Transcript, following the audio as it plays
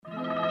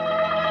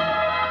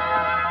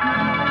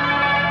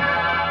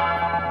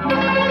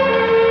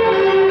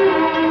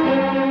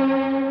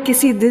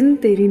किसी दिन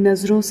तेरी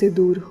नजरों से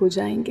दूर हो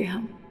जाएंगे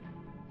हम,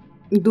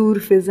 दूर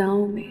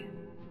फिजाओं में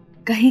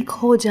कहीं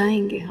खो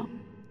जाएंगे हम।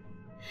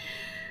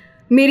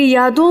 मेरी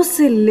यादों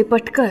से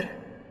लिपटकर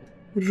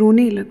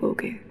रोने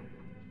लगोगे,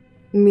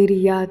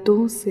 मेरी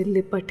यादों से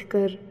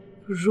लिपटकर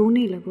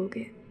रोने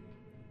लगोगे,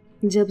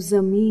 जब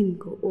जमीन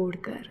को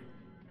ओढ़कर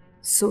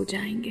सो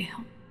जाएंगे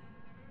हम।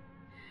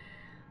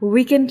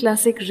 वीकेंड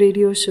क्लासिक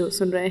रेडियो शो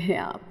सुन रहे हैं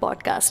आप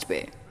पॉडकास्ट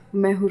पे।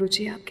 मैं हूँ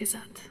रुचि आपके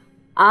साथ।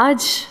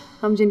 आज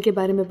हम जिनके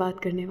बारे में बात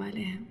करने वाले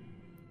हैं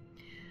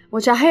वो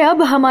चाहे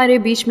अब हमारे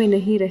बीच में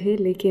नहीं रहे,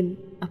 लेकिन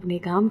अपने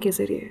काम के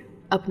ज़रिए,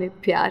 अपने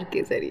प्यार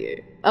के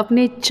ज़रिए,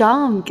 अपने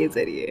चार्म के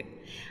ज़रिए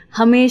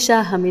हमेशा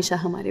हमेशा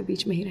हमारे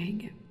बीच में ही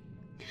रहेंगे।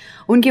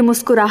 उनकी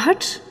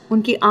मुस्कुराहट,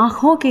 उनकी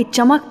आँखों की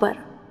चमक पर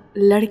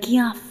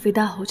लड़कियाँ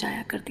फिदा हो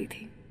जाया करती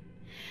थी।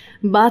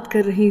 बात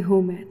कर रही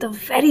हूँ मैं the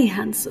very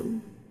handsome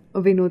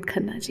Vinod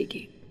Khanna जी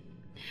की।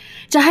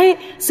 चाहे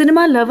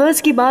सिनेमा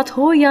लवर्स की बात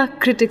हो या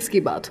क्रिटिक्स की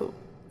बात हो,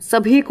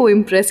 सभी को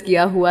इम्प्रेस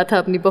किया हुआ था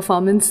अपनी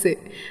परफॉर्मेंस से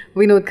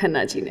विनोद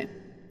खन्ना जी ने।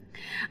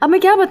 अब मैं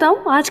क्या बताऊं,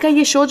 आज का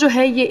ये शो जो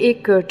है ये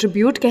एक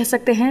ट्रिब्यूट कह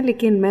सकते हैं,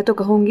 लेकिन मैं तो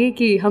कहूँगी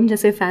कि हम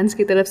जैसे फैंस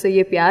की तरफ से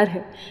ये प्यार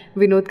है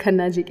विनोद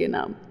खन्ना जी के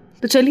नाम।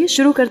 तो चलिए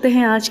शुरू करते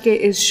हैं आज के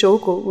इस शो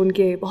को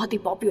उनके बहुत ही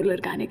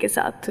पॉपुलर गाने के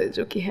साथ,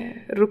 जो कि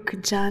है रुक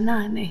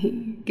जाना नहीं,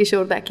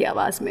 किशोर दा की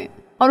आवाज़ में।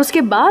 और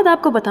उसके बाद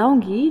आपको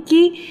बताऊंगी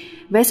कि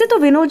वैसे तो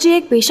विनोद जी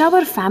एक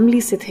पेशावर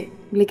फैमिली से थे,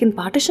 लेकिन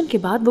पार्टीशन के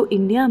बाद वो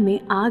इंडिया में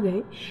आ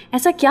गए।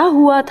 ऐसा क्या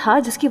हुआ था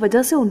जिसकी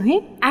वजह से उन्हें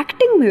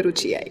एक्टिंग में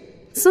रुचि आई?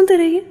 सुनते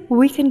रहिए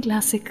वीकेंड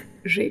क्लासिक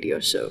रेडियो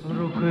शो।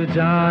 रुक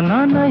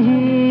जाना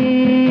नहीं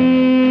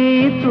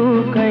तू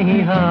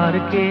कहीं हार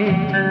के,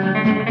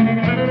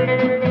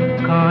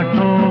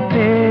 कांटों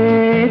पे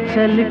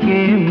चल के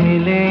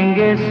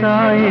मिलेंगे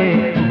साए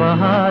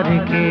बहार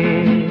के।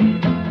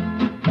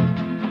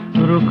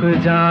 रुक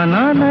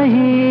जाना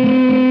नहीं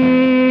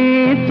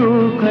तू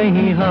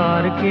कहीं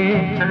हार के,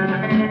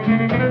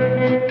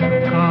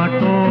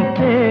 कांटों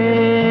पे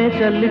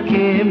चल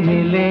के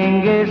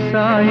मिलेंगे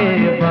साए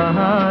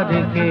बहार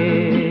के।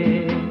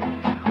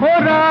 ओ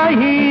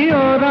राही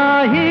ओ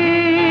राही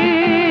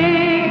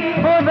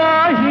ओ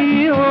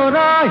राही ओ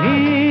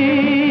राही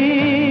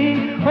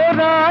ओ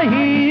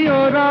राही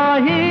ओ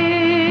राही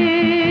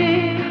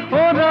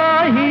ओ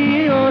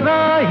राही ओ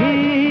राही।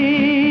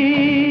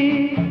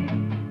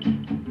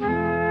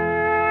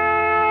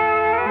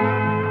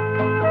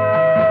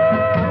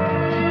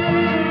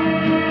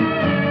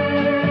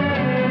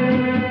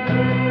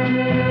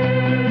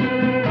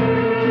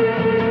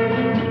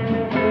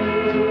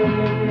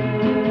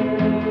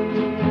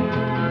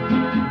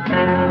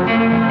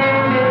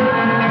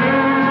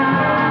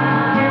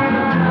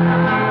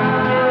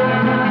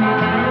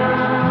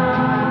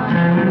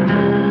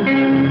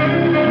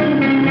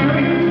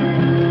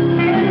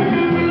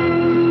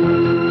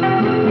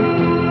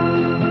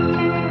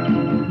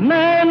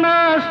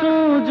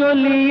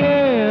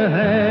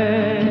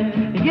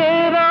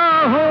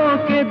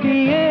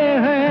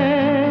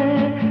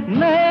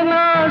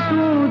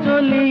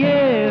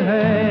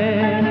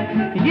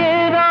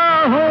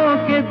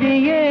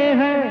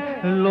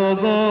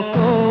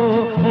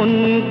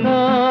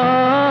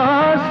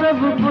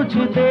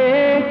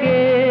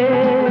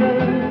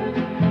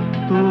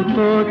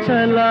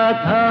 चला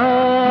था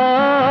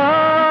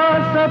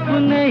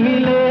सपने ही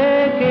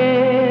लेके,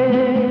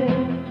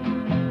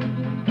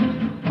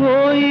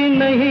 कोई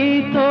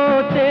नहीं तो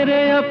तेरे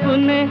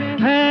अपने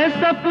हैं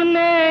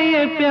सपने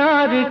ये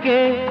प्यार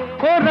के।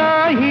 ओ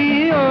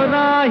राही ओ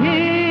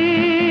राही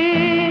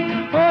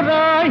ओ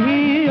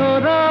राही ओ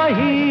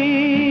राही।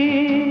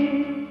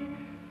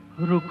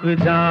 रुक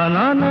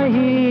जाना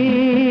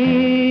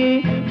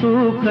नहीं तू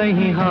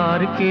कहीं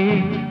हार के,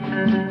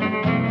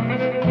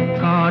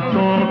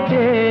 कांटों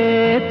पे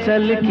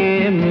चल के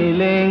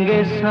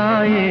मिलेंगे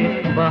साए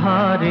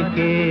बहार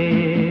के।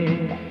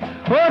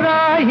 ओ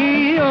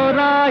राही ओ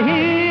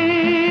राही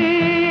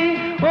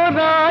ओ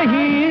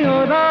राही ओ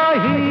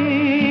राही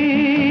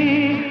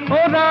ओ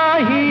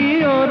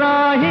राही ओ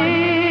राही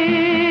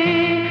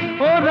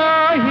ओ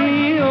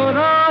राही ओ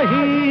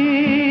राही।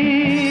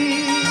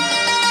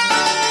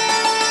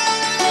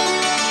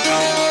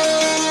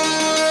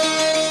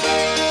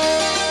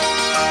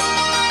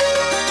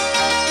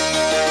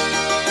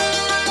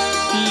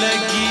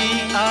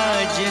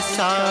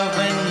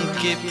 सावन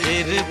की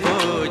फिर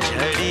वो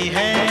झड़ी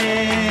है,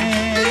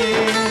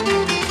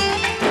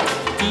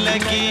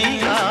 लगी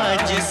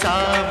आज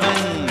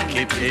सावन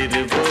की फिर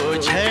वो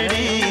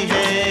झड़ी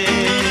है।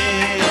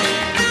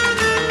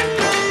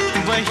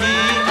 वही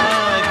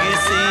आग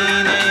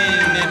सीने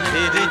में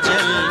फिर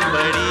जल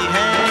पड़ी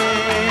है,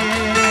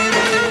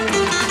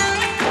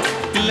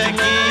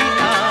 लगी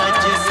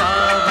आज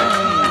सावन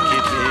की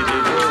फिर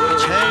वो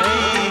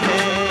झड़ी है।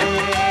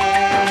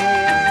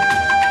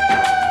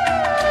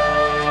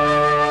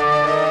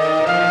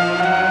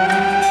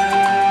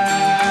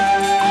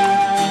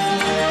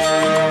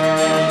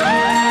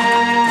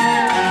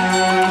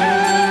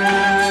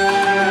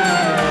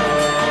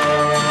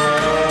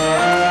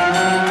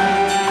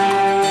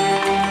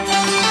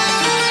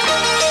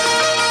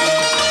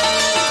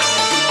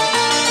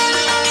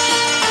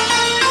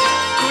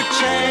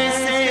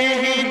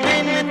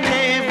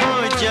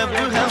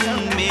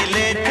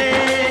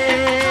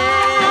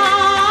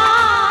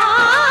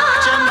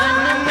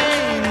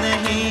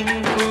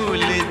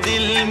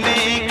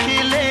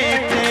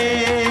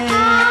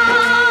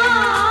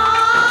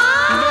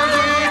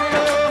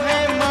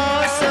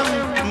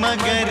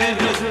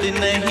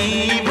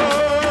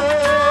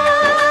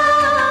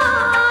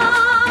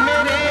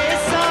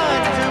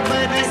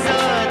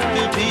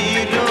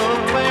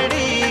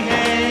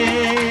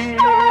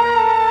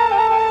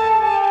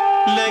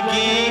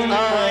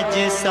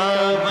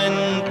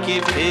 की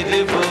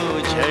फिर वो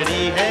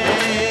झड़ी है,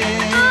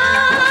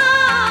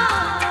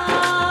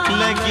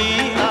 लगी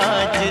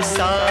आज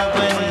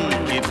सावन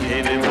की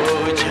फिर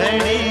वो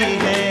झड़ी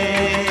है।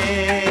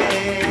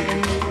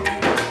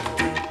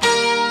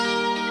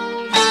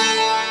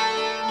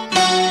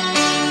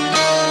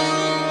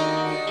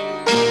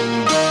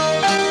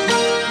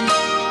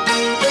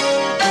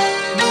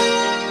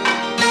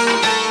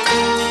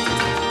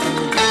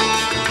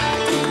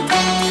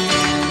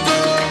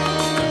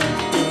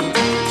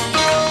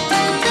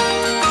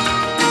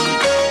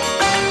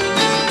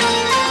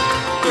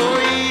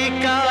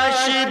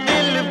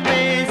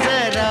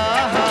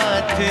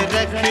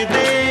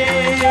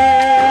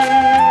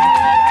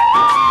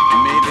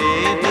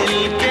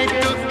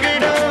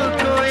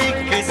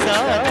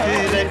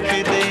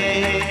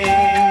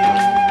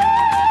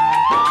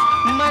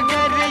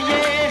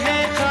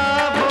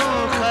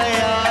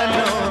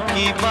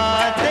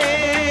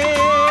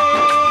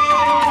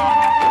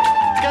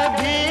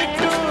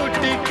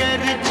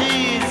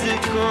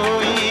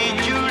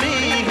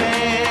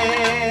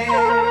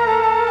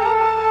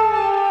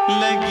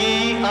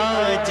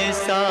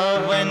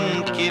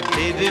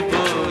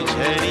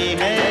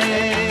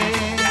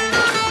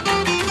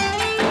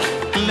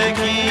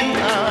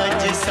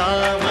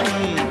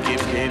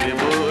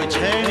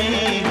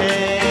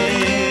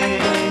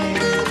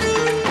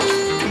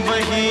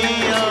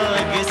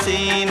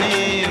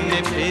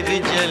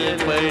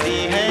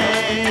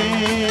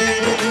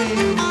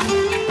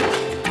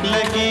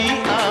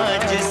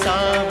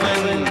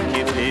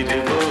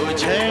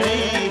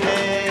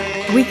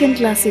 वीकेंड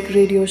क्लासिक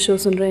रेडियो शो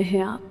सुन रहे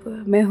हैं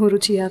आप। मैं हूँ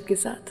रुचि आपके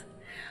साथ,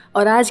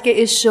 और आज के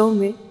इस शो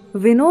में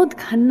विनोद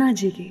खन्ना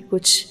जी की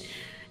कुछ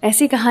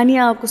ऐसी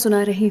कहानियाँ आपको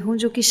सुना रही हूँ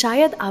जो कि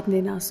शायद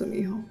आपने ना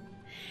सुनी हो।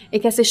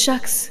 एक ऐसे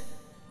शख्स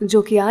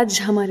जो कि आज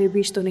हमारे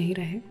बीच तो नहीं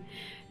रहे,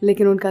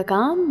 लेकिन उनका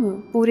काम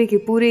पूरे की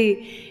पूरी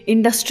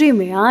इंडस्ट्री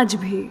में आज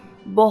भी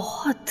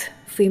बहुत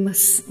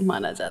फेमस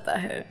माना जाता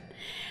है।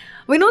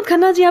 विनोद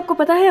खन्ना जी, आपको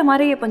पता है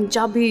हमारे ये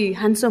पंजाबी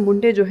हैंडसम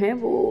मुंडे जो हैं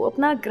वो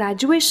अपना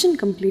ग्रेजुएशन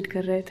कंप्लीट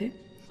कर रहे थे,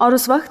 और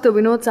उस वक्त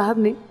विनोद साहब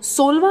ने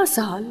 16वां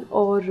साल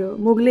और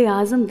मुगले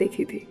आजम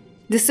देखी थी,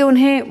 जिससे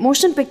उन्हें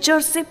मोशन पिक्चर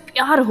से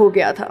प्यार हो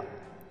गया था।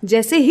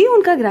 जैसे ही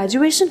उनका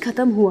ग्रेजुएशन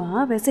खत्म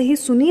हुआ वैसे ही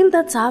सुनील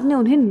दत्त साहब ने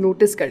उन्हें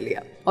नोटिस कर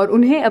लिया और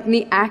उन्हें अपनी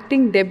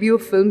एक्टिंग डेब्यू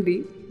फिल्म दी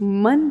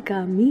मन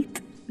का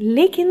मीत,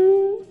 लेकिन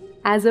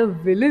as a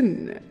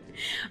villain.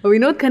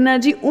 Vinod Khanna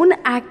ji उन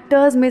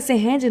एक्टर्स में से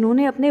हैं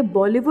जिन्होंने अपने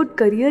बॉलीवुड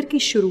करियर की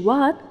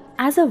शुरुआत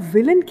एज अ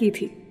विलन की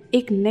थी,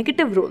 एक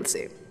नेगेटिव रोल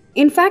से।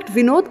 इनफैक्ट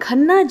विनोद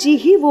खन्ना जी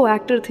ही वो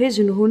एक्टर थे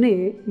जिन्होंने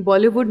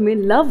बॉलीवुड में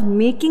लव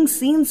मेकिंग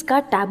सीन्स का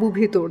टैबू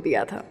भी तोड़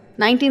दिया था।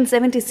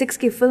 1976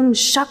 की फिल्म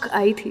शक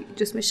आई थी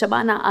जिसमें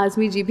शबाना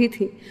आजमी जी भी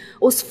थी।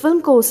 उस फिल्म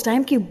को उस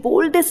टाइम की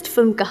बोल्डेस्ट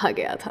फिल्म कहा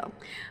गया था।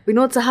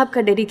 विनोद साहब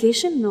का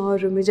डेडिकेशन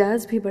और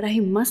मिजाज भी बड़ा ही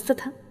मस्त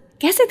था।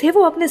 कैसे थे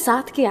वो अपने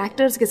साथ के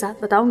एक्टर्स के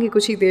साथ बताऊंगी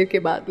कुछ ही देर के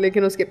बाद,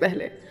 लेकिन उसके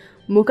पहले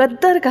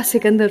मुकद्दर का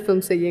सिकंदर फिल्म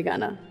से ये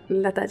गाना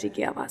लता जी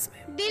की आवाज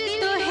में। दिल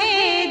तो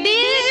है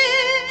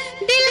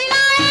दिल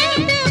का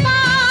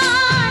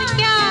एतबार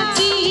क्या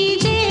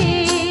कीजिए,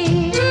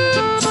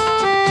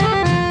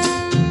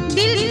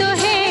 दिल तो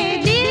है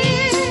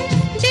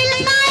दिल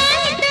का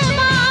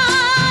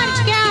एतबार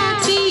क्या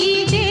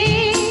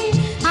कीजिए,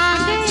 आ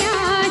गया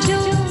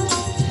जो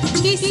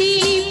किसी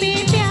पे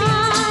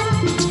प्यार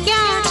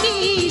क्या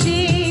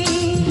कीजिए,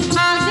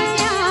 आ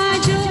गया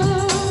जो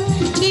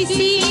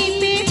किसी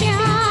पे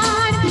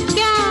प्यार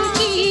क्या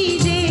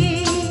कीजिए,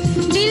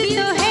 दिल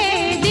तो है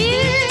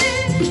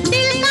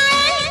दिल का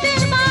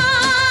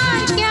एतबार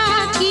क्या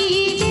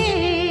कीजिए।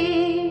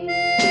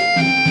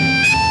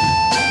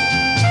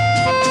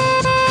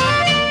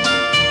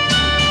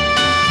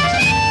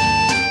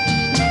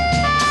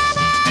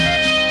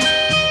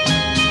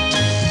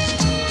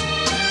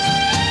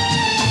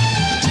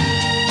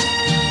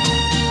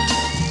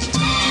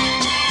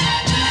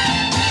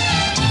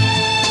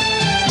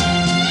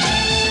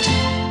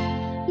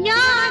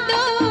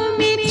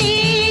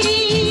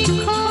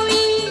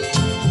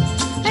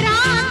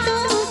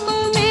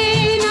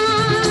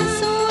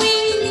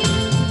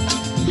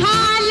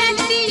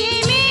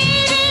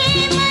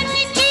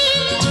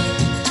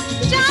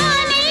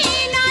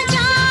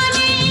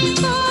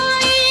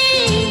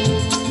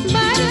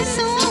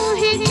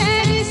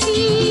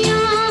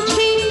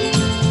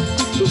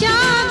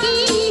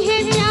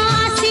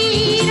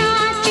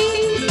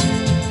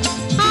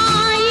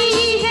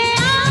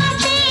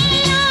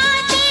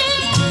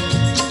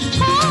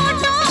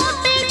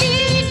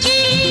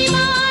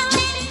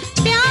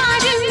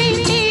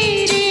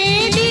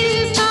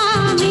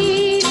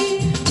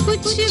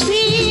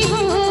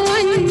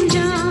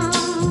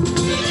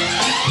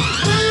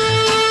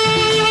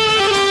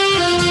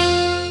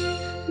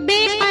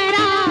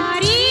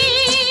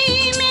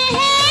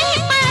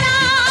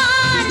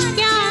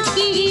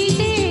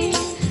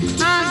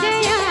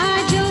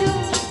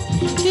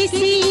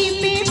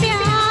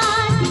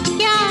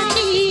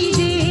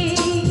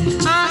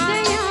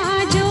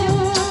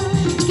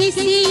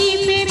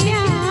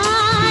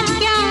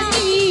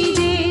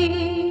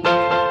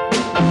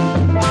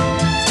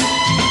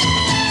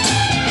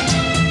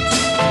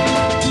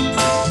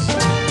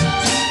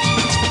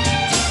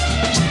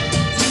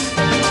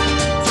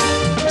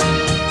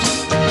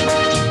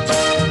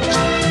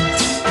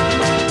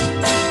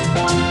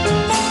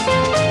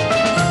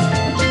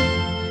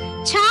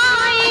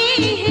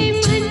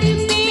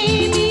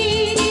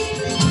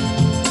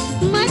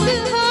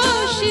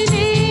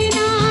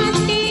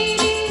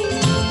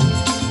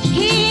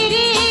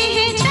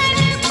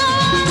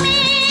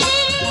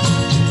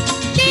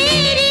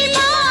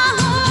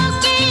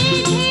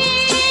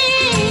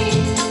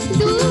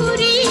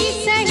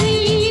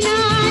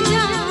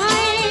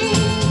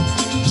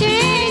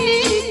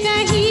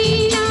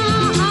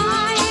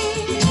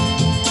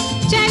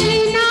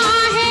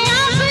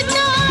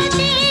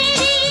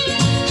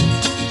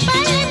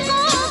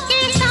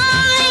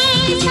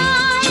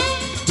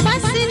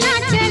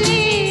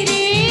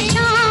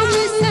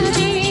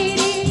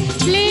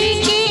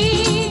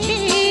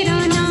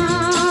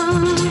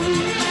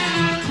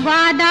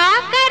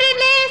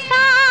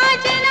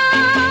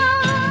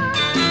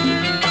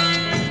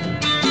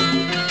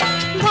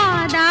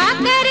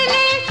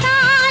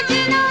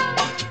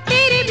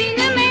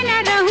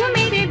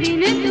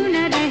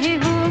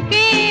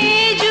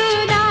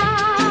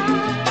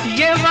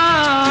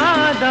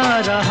 वादा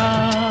रहा,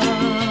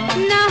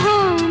 न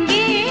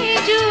होंगे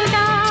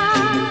जुदा,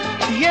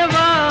 ये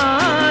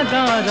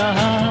वादा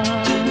रहा।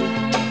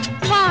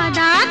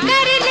 वादा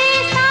कर ले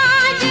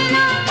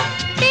साजना,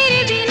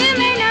 तेरे बिन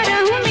मैं न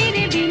रहूं,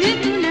 मेरे बिन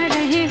तू न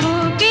रहे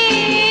होके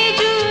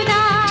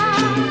जुदा,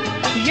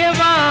 ये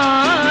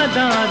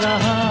वादा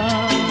रहा,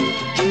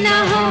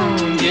 न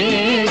होंगे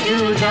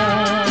जुदा,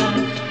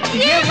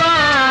 ये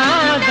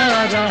वादा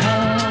रहा।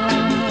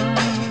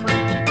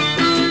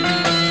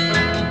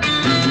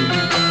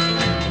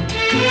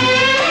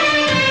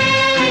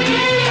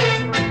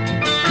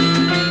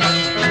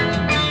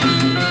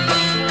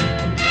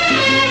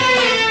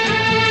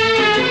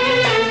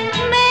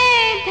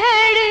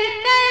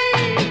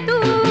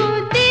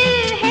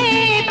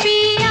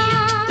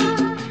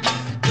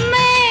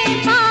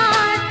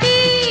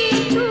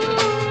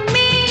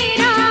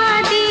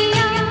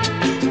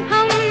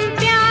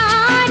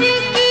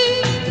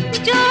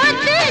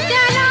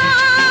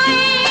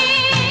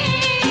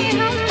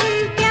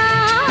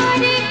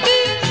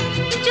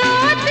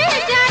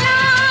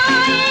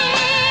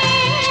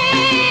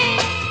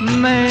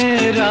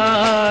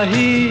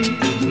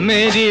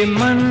 मेरी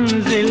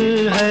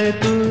मंजिल है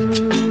तू,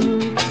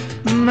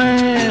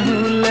 मैं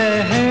हूँ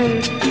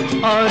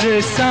लहर और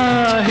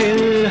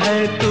साहिल है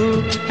तू,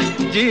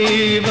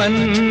 जीवन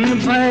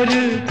भर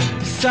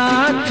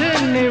साथ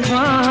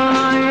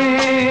निभाए,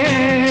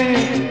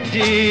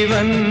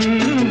 जीवन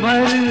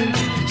भर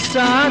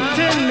साथ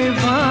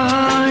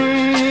निभाए।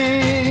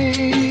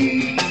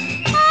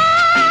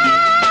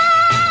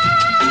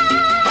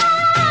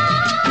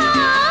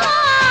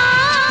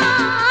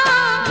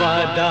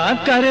 वादा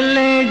कर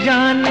ले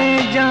जाने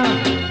जा,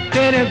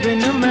 तेरे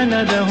बिन मैं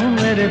न रहूं,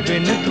 मेरे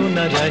बिन तू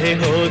न रहे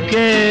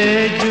होके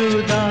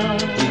जुदा,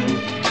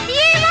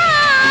 ये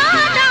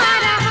वादा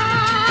रहा,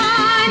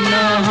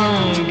 न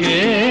होंगे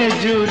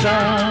जुदा,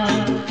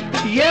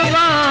 ये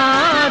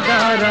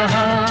वादा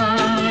रहा।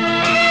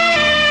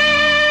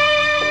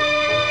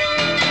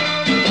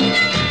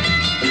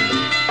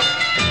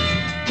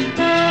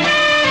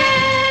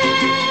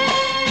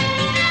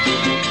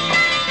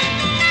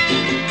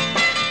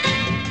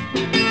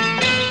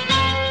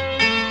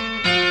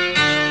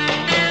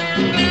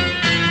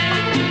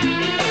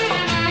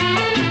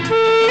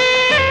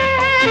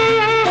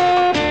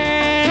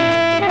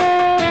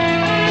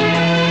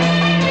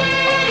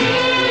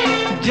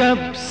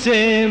 जब से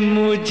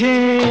मुझे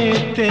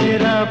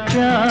तेरा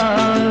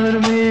प्यार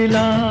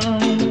मिला,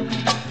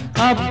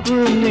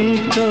 अपनी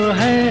तो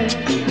है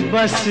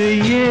बस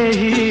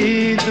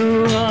यही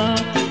दुआ,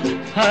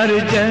 हर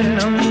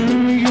जन्म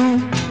यूं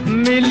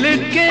मिल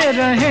के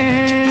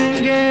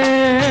रहेंगे,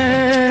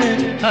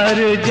 हर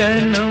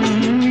जन्म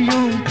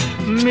यूं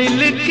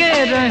मिल के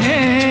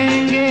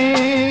रहेंगे।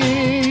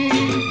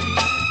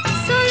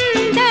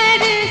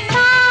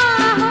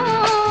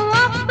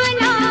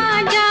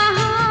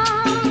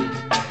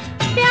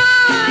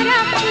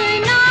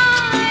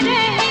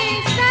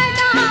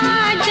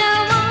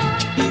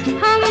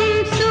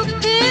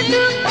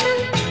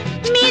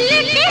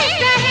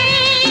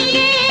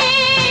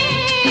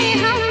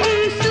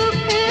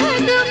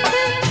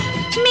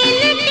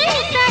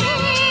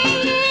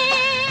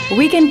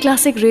 वीकेंड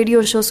क्लासिक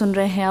रेडियो शो सुन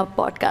रहे हैं आप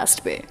पॉडकास्ट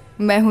पे।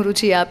 मैं हूँ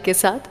रुचि आपके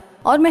साथ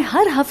और मैं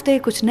हर हफ्ते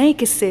कुछ नए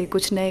किस्से,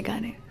 कुछ नए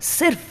गाने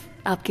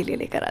सिर्फ आपके लिए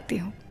लेकर आती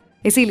हूँ।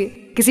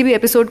 इसीलिए किसी भी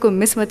एपिसोड को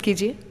मिस मत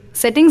कीजिए।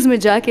 सेटिंग्स में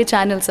जाके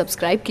चैनल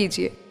सब्सक्राइब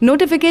कीजिए,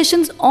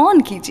 नोटिफिकेशंस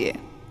ऑन कीजिए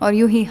और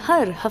यूं ही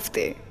हर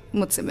हफ्ते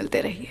मुझसे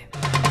मिलते रहिए।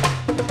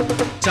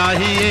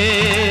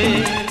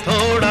 चाहिए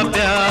थोड़ा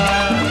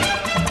प्यार,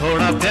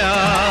 थोड़ा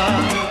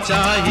प्यार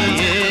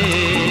चाहिए,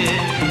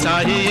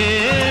 चाहिए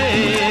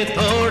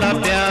थोड़ा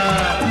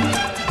प्यार,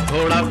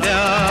 थोड़ा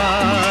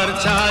प्यार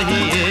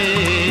चाहिए।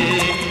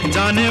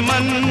 जाने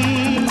मन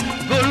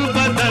गुल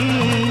बदन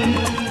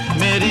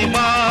मेरी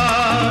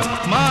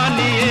बात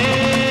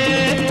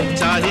मानिए,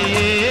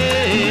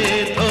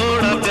 चाहिए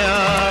थोड़ा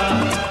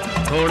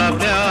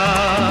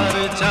प्यार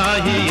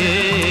चाहिए।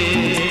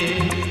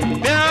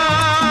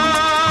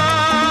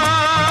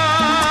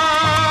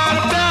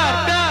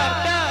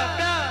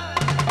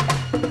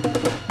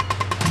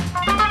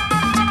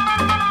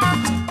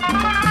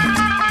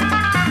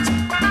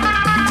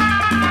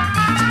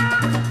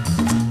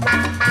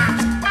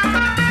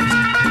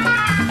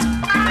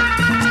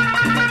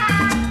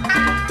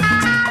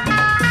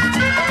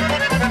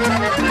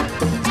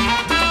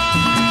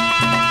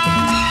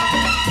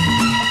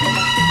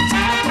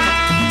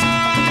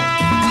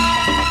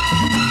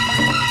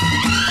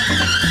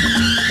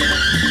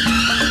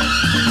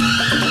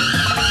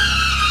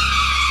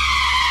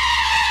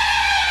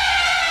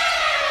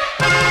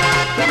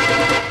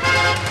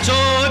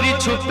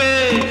 छुपे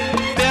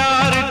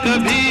प्यार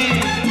कभी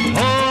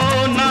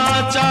होना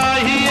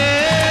चाहिए,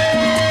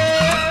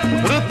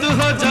 रुत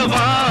हो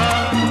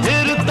जवां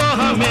फिर तो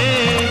हमें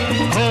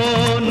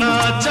होना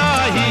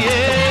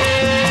चाहिए।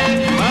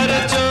 हर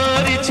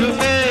चोरी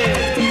छुपे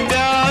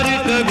प्यार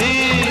कभी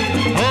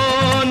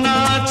होना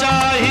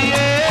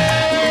चाहिए,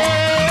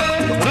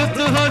 रुत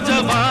हो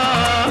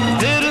जवां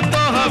फिर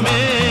तो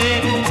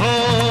हमें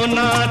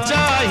होना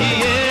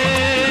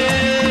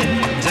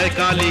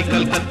काली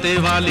कलकत्ते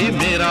वाली,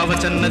 मेरा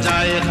वचन न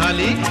जाए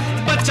खाली।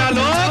 बच्चा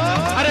लोग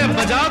अरे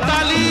बजाओ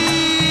ताली।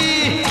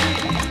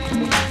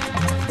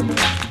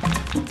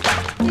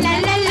 ला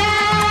ला ला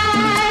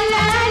ला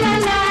ला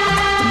ला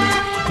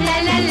ला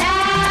ला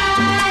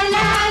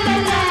ला ला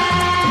ला।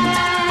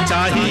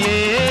 चाहिए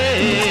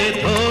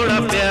थोड़ा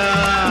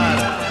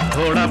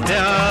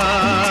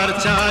प्यार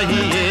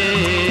चाहिए,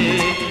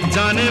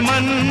 जाने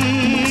मन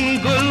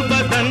गुल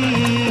बदन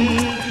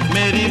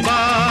मेरी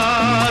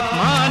बात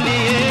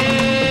मानिए।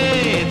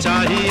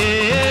 चाहिए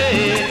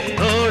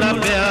थोड़ा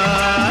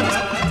प्यार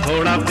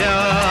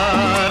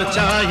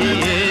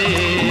चाहिए।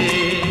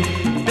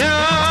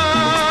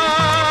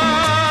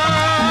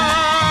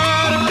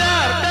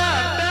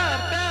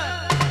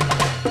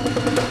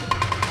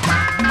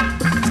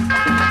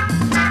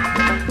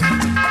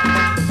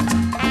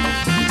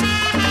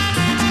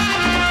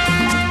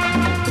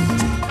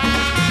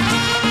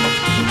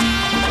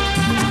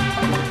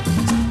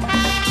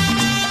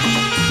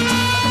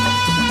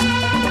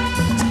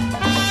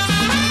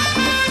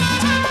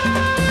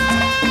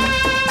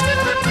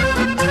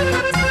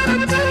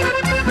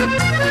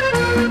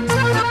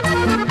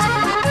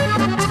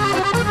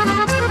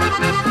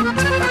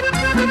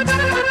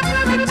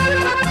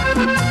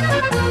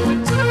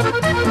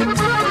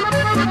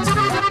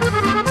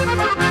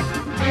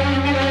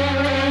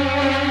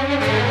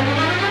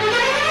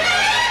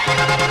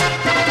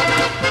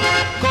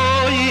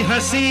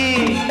 हंसी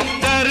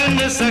कर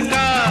न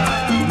सका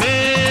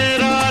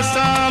मेरा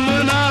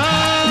सामना,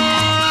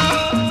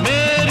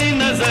 मेरी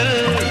नजर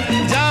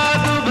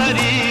जादू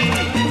भरी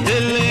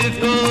दिल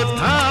को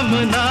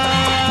थामना।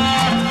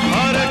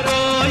 और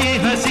कोई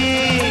हंसी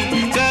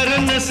कर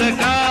न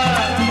सका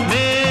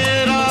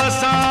मेरा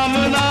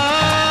सामना,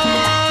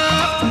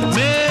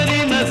 मेरी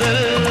नजर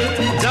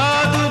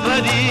जादू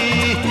भरी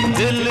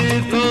दिल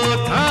को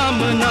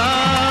थामना।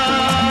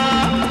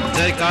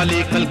 जय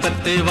काली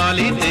कलकत्ते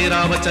वाली,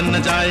 तेरा वचन न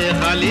जाए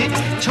खाली।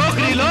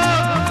 छोकरी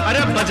लोग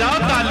अरे बजाओ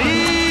ताली।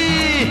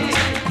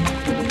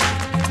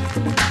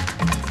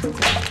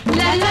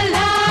 ला ला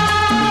ला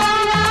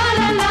ला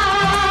ला ला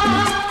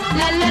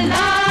ला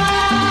ला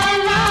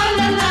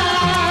ला ला।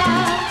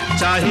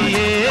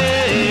 चाहिए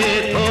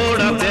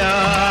थोड़ा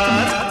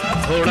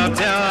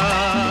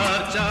प्यार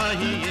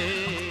चाहिए।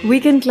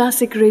 वीकेंड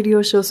क्लासिक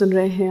रेडियो शो सुन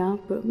रहे हैं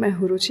आप, मैं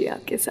हूँ रुचि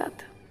आपके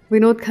साथ।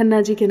 विनोद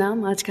खन्ना जी के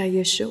नाम आज का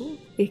ये शो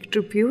एक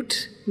ट्रिब्यूट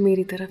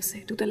मेरी तरफ से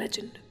टू द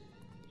लेजेंड।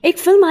 एक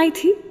फिल्म आई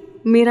थी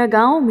मेरा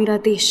गांव मेरा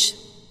देश,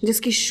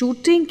 जिसकी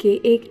शूटिंग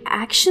के एक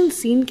एक्शन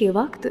सीन के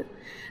वक्त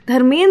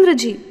धर्मेंद्र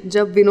जी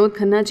जब विनोद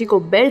खन्ना जी को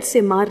बेल्ट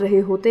से मार रहे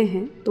होते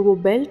हैं तो वो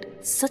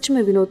बेल्ट सच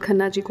में विनोद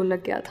खन्ना जी को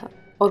लग गया था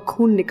और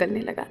खून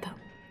निकलने लगा था।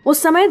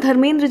 उस समय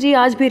धर्मेंद्र जी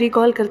आज भी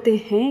रिकॉल करते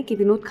हैं कि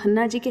विनोद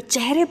खन्ना जी के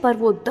चेहरे पर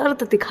वो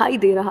दर्द दिखाई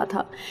दे रहा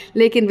था,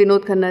 लेकिन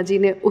विनोद खन्ना जी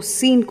ने उस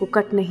सीन को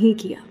कट नहीं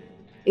किया,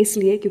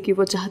 इसलिए क्योंकि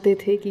वो चाहते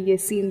थे कि ये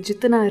सीन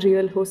जितना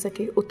रियल हो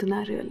सके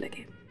उतना रियल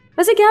लगे।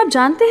 वैसे क्या आप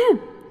जानते हैं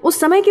उस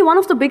समय की one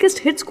of the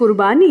biggest hits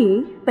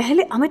कुर्बानी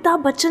पहले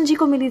अमिताभ बच्चन जी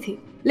को मिली थी,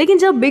 लेकिन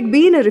जब बिग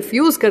बी ने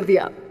रिफ्यूज कर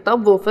दिया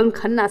तब वो फिल्म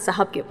खन्ना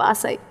साहब के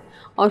पास आई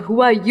और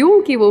हुआ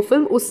यूं कि वो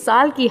फिल्म उस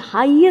साल की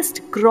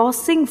हाईएस्ट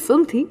क्रॉसिंग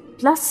फिल्म थी,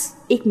 प्लस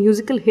एक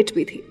म्यूजिकल हिट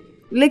भी थी।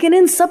 लेकिन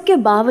इन सब के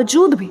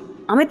बावजूद भी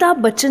अमिताभ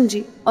बच्चन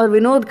जी और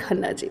विनोद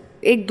खन्ना जी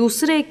एक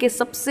दूसरे के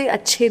सबसे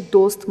अच्छे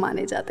दोस्त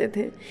माने जाते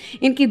थे।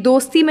 इनकी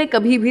दोस्ती में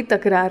कभी भी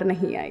तकरार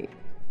नहीं आई।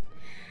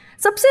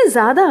 सबसे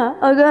ज़्यादा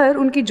अगर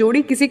उनकी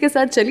जोड़ी किसी के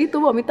साथ चली तो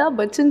वो अमिताभ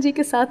बच्चन जी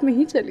के साथ में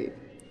ही चली।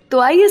 तो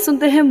आइए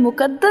सुनते हैं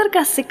मुकद्दर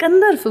का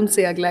सिकंदर फिल्म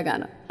से अगला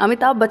गाना,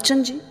 अमिताभ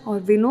बच्चन जी और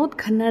विनोद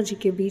खन्ना जी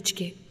के बीच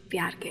के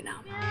प्यार के नाम।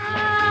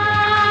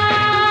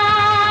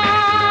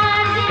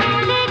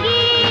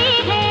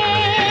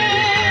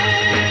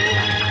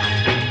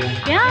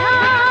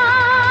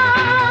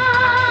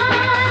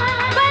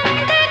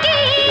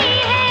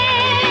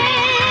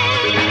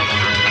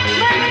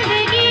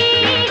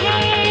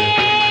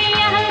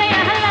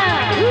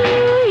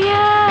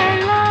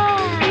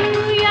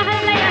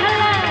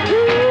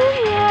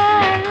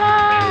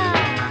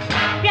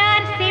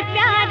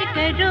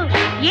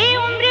 ये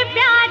उम्र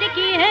प्यार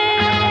की है।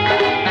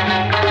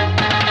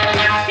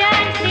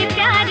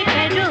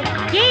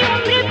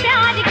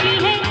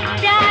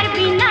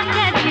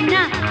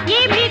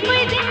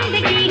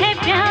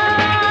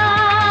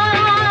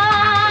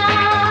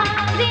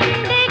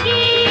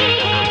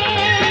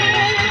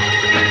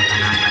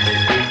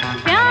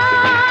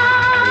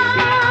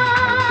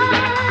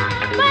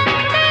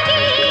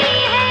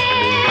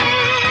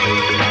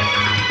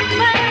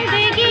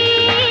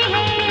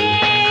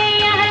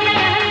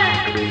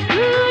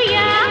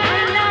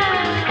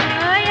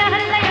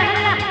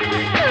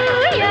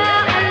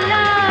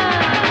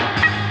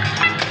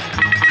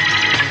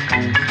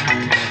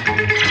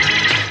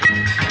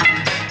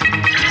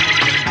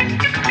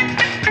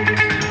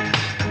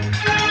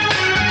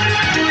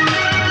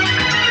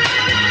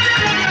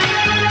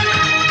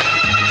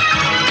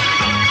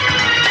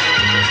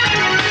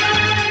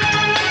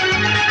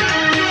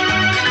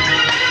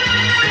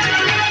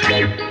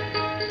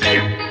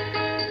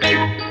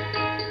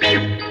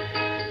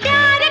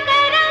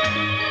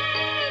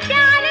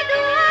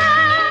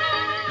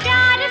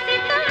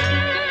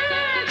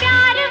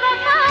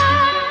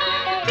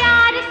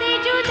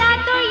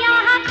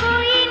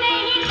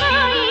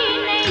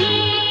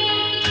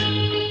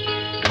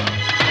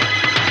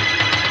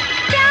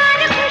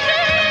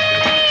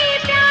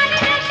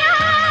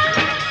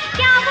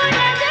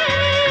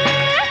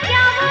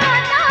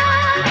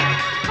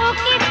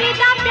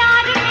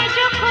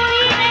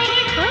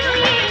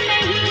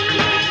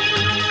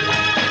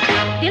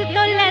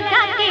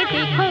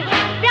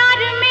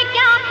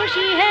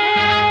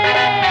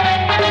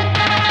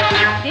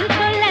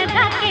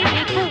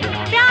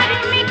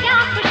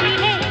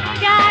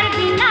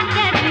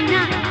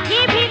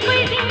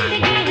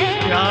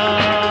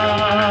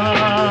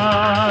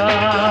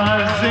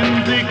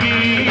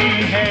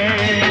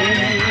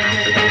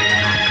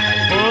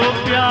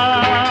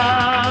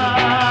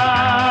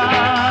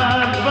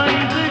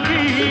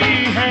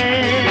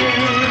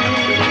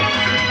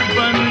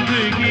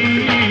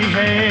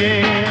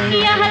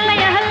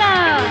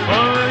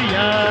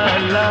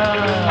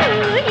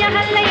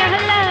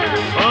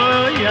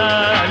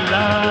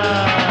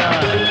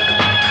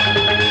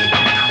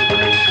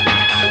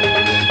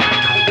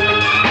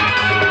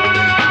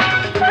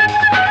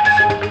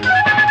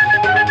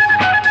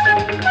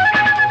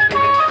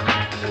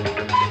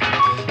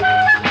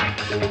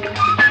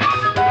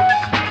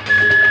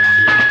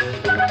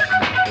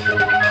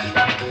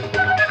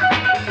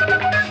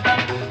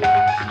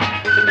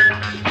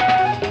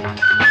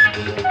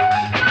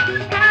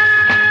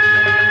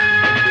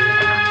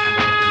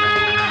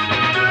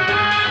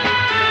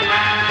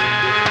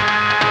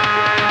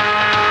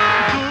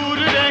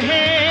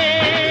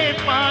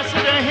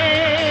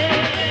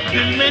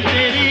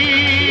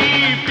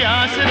 मेरी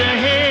प्यास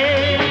रहे,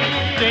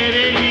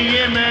 तेरे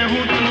लिए मैं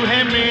हूँ, तू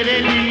है मेरे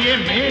लिए,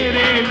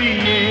 मेरे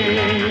लिए।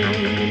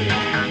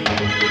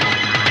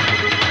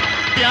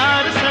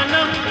 प्यार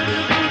सनम,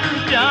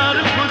 प्यार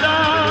खुदा,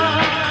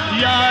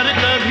 यार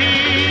कभी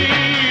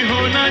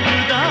होना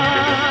जुदा,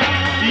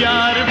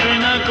 यार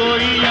बिना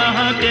कोई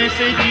यहाँ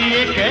कैसे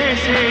जिए,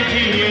 कैसे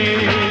जिए।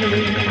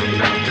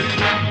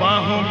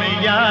 बाहों में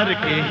यार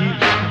के ही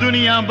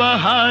दुनिया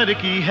बहार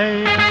की है,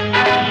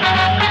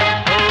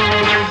 ओ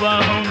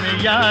बाहों में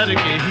यार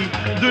के ही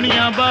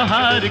दुनिया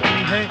बहार की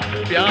है।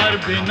 प्यार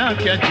बिना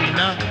क्या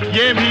जीना,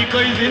 ये भी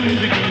कोई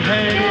जिंदगी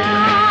है।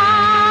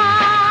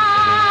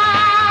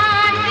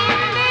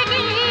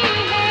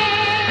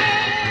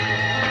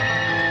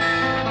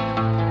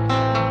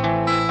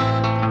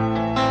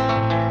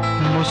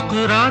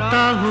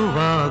 मुस्कुराता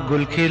हुआ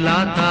गुल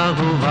खिलाता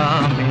हुआ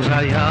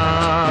मेरा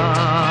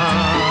यार,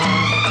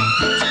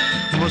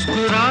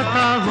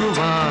 मुस्कुराता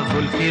हुआ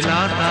गुल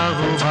खिलाता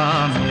हुआ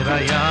मेरा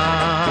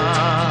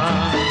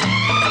यार,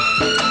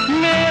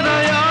 मेरा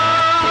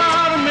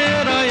यार,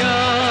 मेरा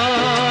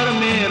यार,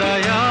 मेरा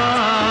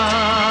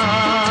यार,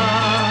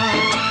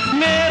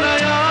 मेरा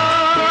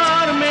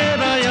यार,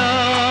 मेरा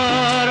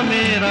यार,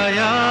 मेरा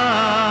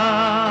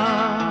यार।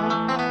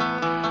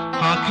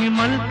 आँखें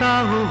मलता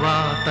हुआ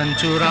तन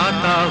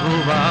चुराता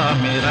हुआ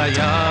मेरा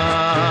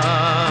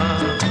यार,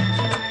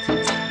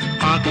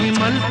 आँखें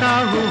मलता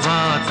हुआ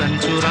तन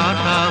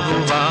चुराता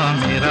हुआ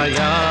मेरा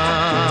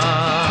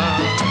यार,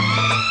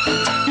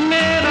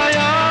 मेरा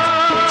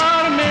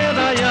यार,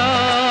 मेरा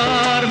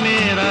यार,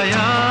 मेरा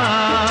यार,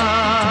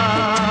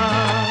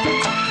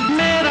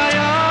 मेरा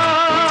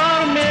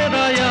यार,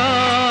 मेरा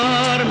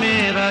यार,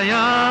 मेरा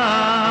यार।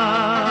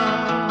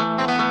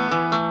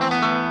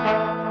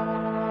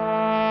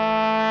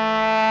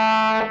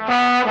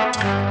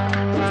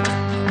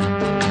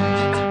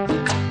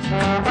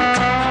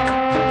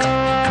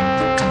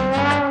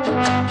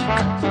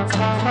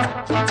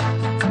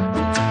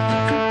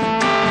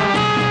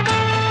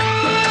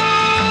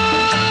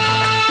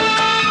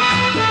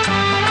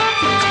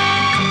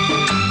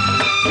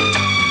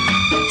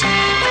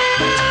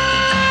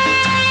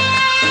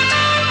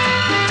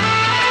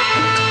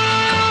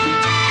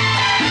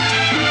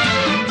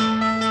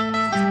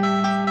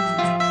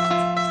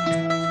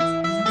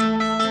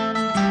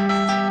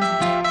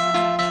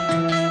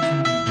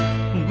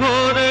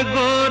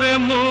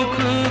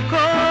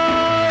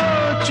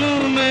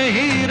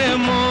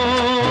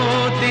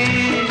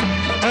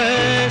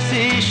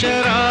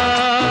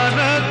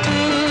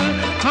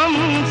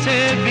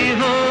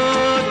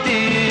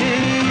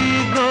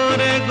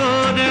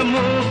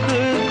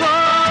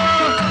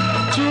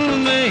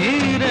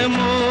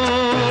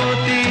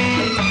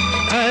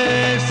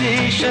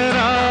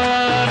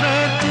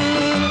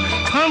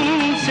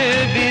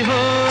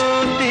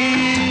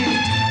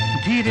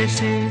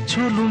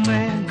 छूलूं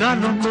मैं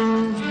गालों को,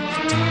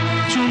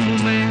 चूमूं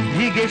मैं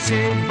भीगे से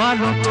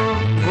बालों को,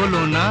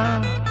 बोलो ना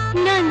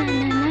ना ना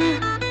ना ना,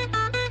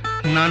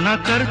 नाना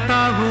करता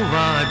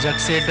हुआ जग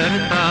से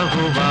डरता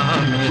हुआ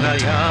मेरा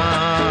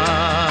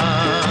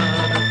यार,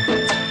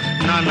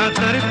 नाना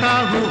करता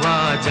हुआ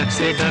जग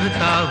से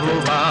डरता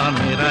हुआ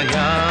मेरा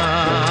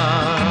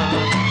यार,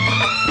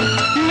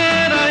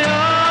 मेरा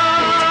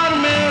यार,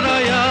 मेरा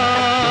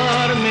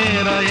यार,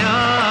 मेरा यार,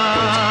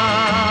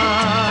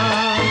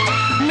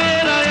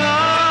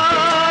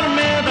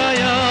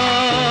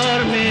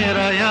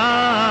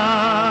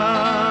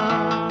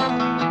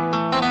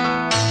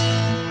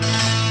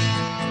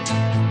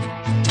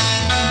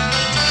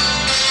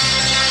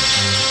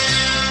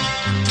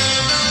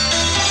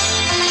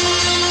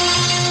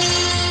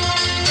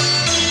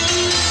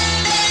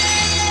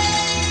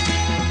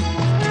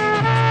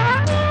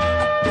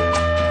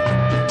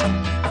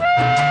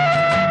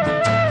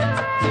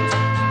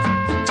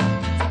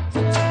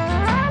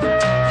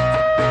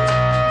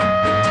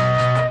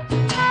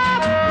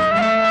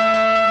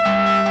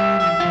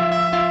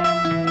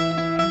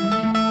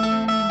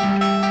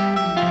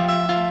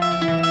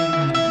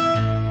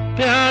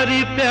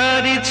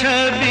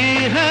 छवि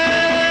है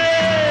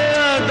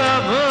अदा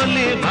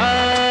भोली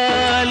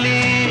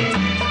भाली,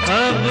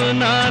 अब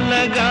ना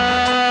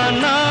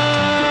लगाना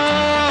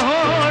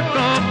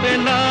होठों पे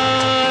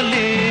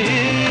लाली,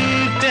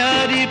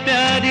 प्यारी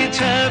प्यारी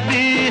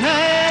छवि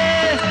है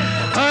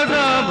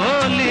अदा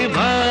भोली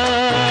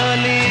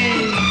भाली,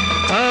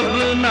 अब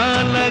ना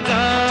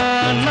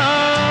लगाना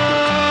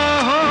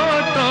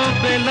होठों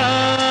पे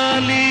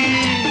लाली।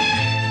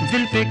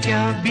 दिल पे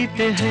क्या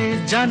बीते है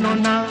जानो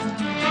ना,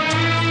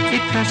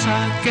 इतना सा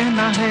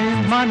कहना है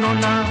मानो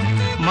ना,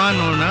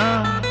 मानो ना।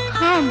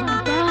 हाँ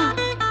बाबा,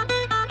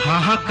 हाँ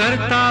हाँ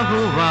करता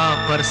हुआ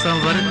पर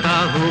संवरता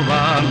हुआ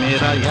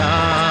मेरा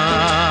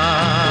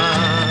यार,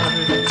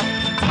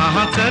 हाँ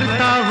हाँ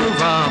करता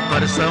हुआ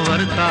पर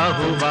संवरता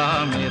हुआ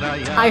मेरा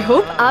यार। आई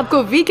होप आपको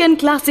वीकेंड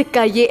क्लासिक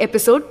का ये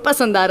एपिसोड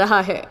पसंद आ रहा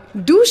है।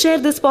 Do share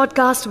this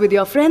podcast with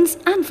your friends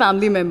and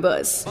family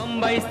members.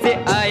 Mumbai से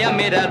आया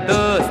मेरा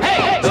दोस्त,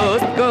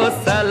 दोस्त को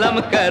सलाम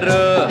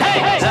करो,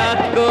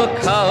 रात को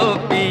खाओ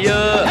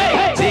पियो,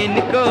 दिन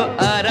को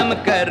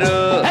करो।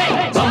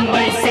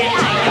 बम्बई से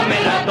आया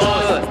मेरा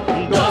दोस्त,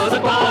 दोस्त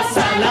को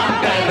सलाम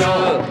करो।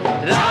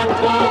 रात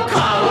को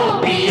खाओ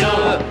पियो,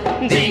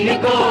 दिन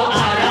को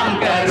आराम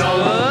करो।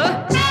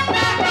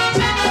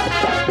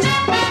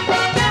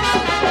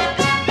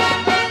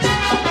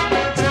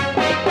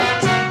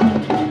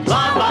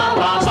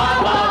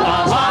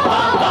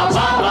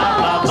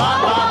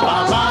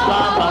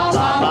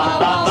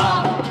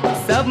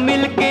 सब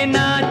मिलके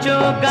नाचो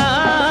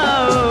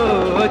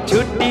गाओ,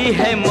 छुट्टी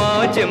है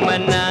मौज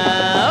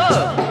मनाओ।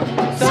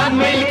 सब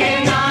मिलके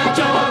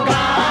नाचो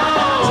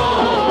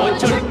गाओ,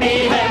 छुट्टी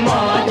है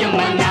मौज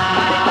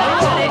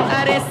मनाओ। अरे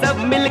अरे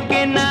सब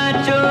मिलके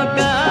नाचो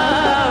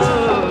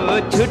गाओ,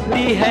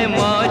 छुट्टी है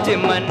मौज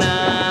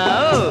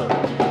मनाओ।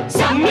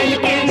 सब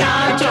मिलके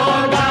नाचो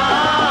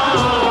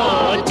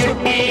गाओ,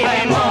 छुट्टी है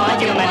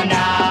मौज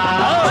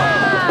मनाओ।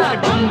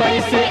 बम्बई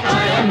से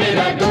आया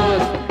मेरा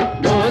दोस्त,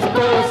 दोस्त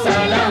को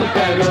सलाम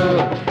करो।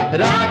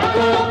 रात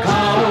को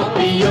खाओ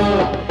पियो,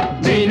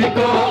 दिन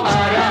को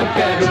आराम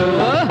करो।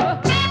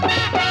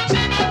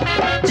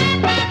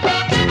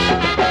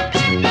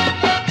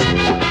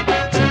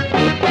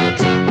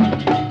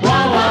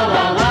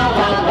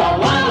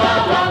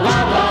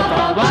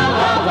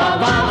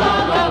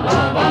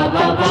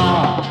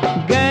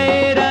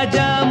 गए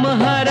राजा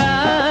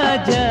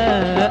महाराजा,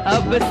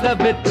 अब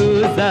सब तू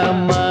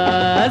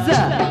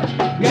जमाजा।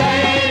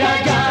 गए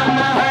राजा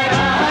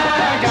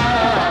महाराजा,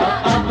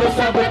 अब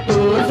सब तू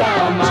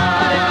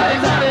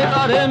जमाजा।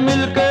 अरे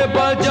मिलके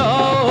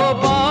बजाओ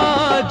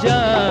बाजा,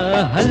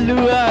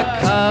 हलवा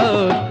खाओ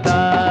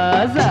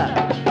ताजा।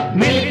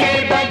 मिलके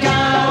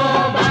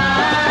बजाओ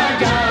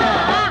बाजा,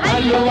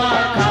 हलवा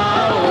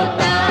खाओ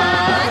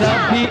ताजा।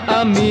 सभी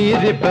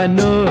अमीर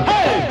बनो,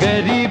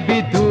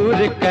 गरीबी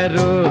दूर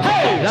करो।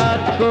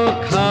 रात को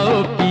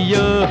खाओ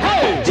पियो,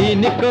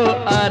 दिन को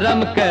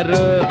आराम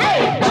करो।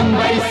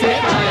 बम्बई से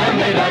आया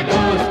मेरा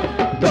दोस्त,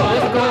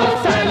 दोस्त को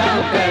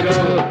सलाम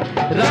करो।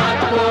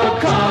 रात को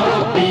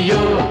खाओ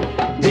पियो,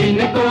 दिन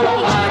को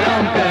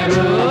आराम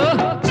करो।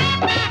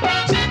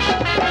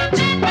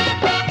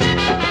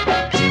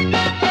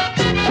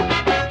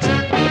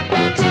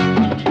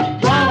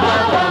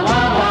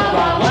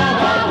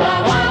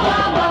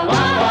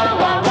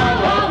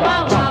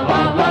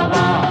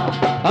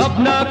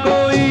 अपना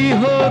कोई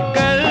हो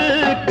कल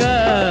का,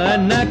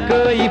 न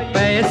कोई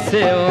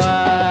पैसे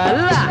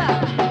वाला।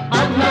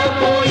 अपना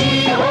कोई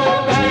हो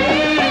कल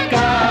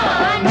का,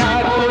 न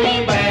कोई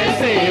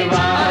पैसे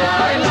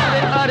वाला।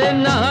 अरे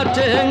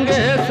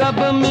नाचेंगे सब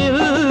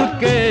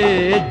मिलके,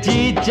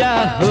 जीजा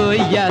हो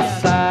या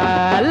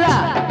साला।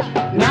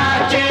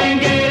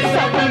 नाचेंगे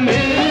सब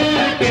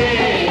मिलके,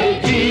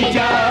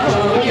 जीजा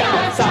हो या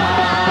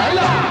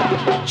साला।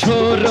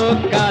 छोरो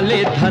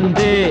काले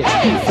धंधे,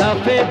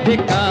 सफेद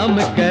काम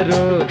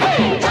करो।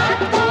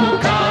 रात को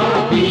खाओ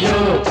पियो,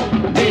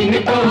 दिन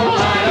को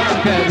आराम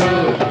करो।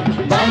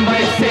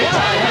 बम्बई से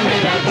आया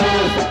मेरा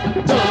दोस्त,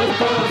 दोस्त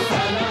को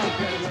सलाम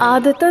करो।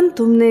 आदतन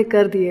तुमने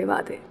कर दिए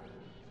वादे,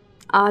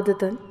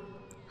 आदतन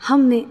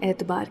हमने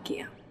एतबार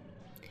किया।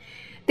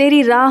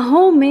 तेरी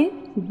राहों में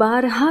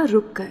बारहा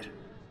रुक कर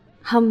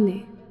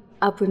हमने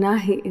अपना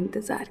ही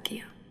इंतज़ार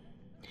किया।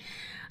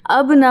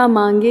 अब ना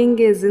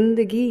मांगेंगे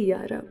जिंदगी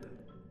या रब,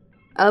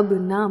 अब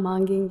ना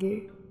मांगेंगे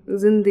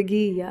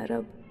जिंदगी या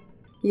रब,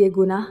 ये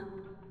गुनाह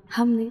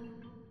हमने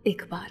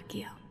एक बार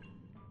किया।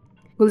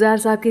 गुलजार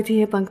साहब की थी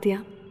ये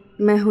पंक्तियाँ।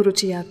 मैं हूँ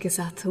रुचि आपके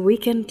साथ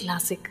वीकेंड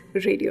क्लासिक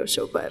रेडियो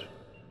शो पर,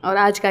 और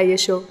आज का ये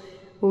शो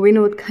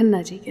विनोद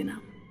खन्ना जी के नाम।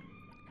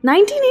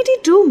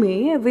 1982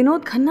 में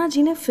विनोद खन्ना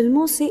जी ने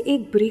फिल्मों से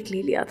एक ब्रेक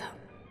ले लिया था,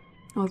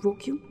 और वो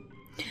क्यों?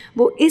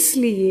 वो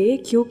इसलिए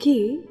क्योंकि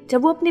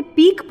जब वो अपने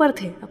पीक पर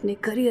थे अपने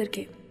करियर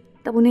के,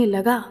 तब उन्हें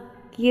लगा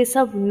कि ये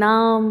सब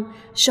नाम,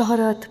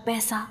 शोहरत,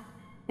 पैसा,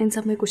 इन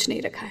सब में कुछ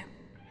नहीं रखा है।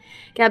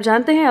 क्या आप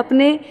जानते हैं,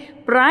 अपने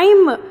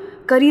प्राइम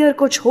करियर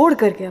को छोड़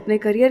करके, अपने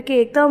करियर के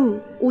एकदम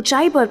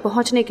ऊंचाई पर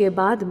पहुंचने के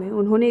बाद में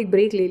उन्होंने एक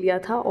ब्रेक ले लिया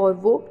था, और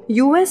वो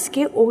यूएस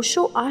के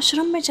ओशो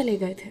आश्रम में चले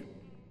गए थे,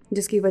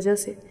 जिसकी वजह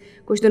से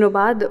कुछ दिनों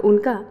बाद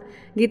उनका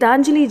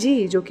गीतांजलि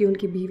जी, जो कि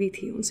उनकी बीवी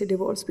थी, उनसे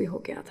डिवोर्स भी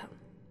हो गया था।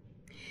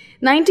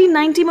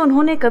 1990 में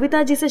उन्होंने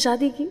कविता जी से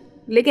शादी की,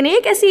 लेकिन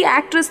एक ऐसी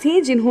एक्ट्रेस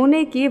थी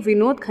जिन्होंने कि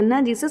विनोद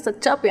खन्ना जी से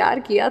सच्चा प्यार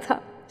किया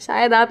था।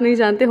 शायद आप नहीं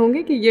जानते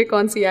होंगे कि ये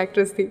कौन सी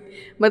एक्ट्रेस थी।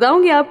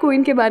 बताऊंगी आपको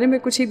इनके बारे में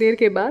कुछ ही देर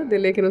के बाद,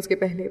 लेकिन उसके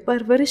पहले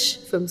परवरिश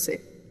फिल्म से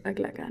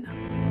अगला गाना।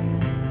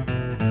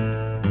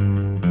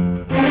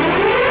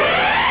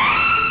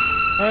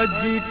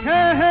 अजी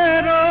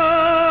ठहरो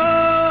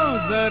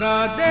जरा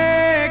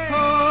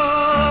देखो,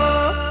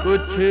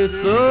 कुछ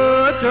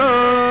सोचो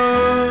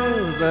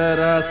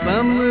जरा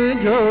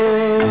समझो।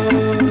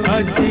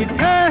 अजी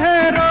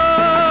ठहरो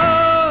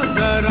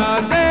जरा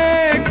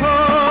देखो,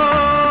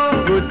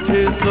 कुछ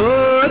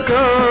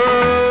सोचो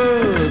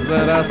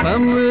जरा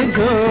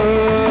समझो।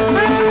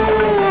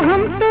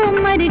 हम तो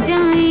मर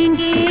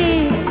जाएंगे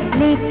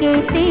लेके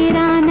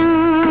तेरा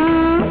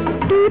नाम,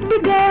 टूट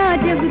गया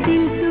जब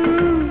दिल तू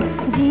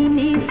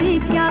जीने से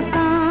क्या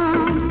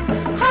काम।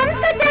 हम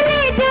तो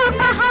चले जो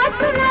कहा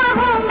सुना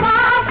हो,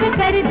 माफ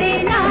कर दे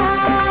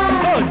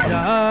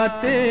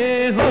जाते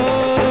हो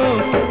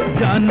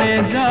जाने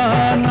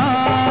जाना,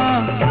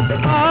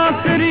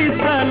 आखिरी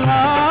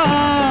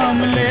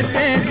सलाम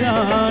लेते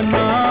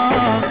जाना,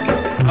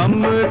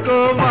 हमको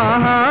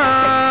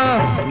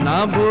वहाँ ना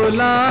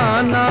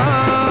बुलाना,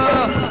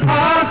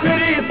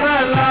 आखिरी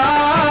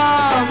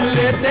सलाम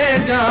लेते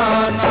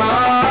जाना,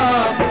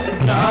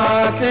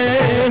 जाते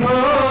हो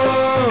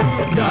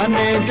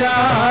जाने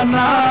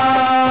जाना।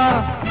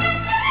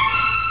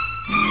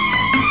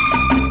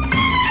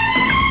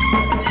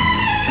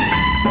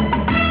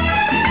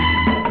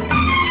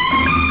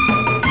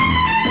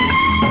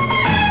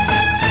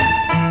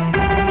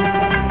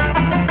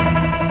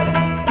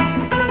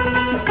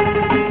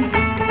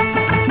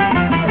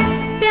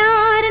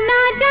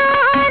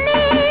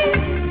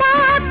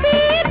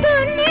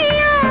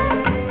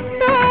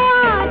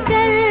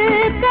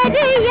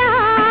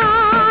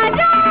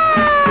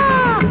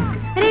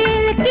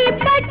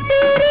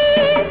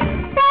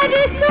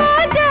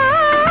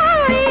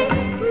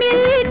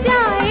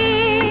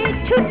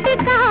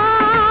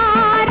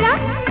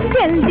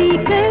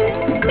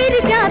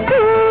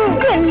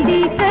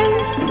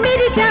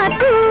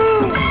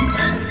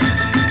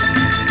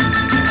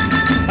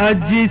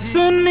 अजी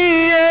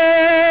सुनिए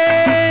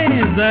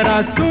जरा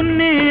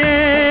सुनिए,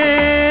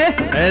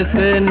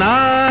 ऐसे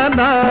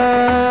नाना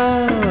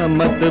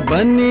मत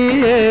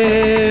बनिए,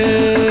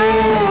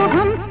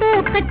 हम तो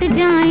कट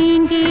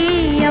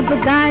जाएंगे अब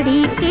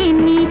गाड़ी के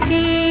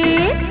नीचे,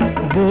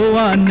 वो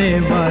आने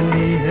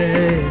वाली है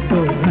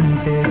 2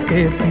 घंटे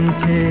के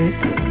पीछे,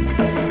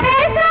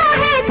 ऐसा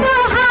है तो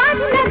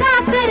हाथ लगा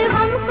कर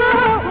हमको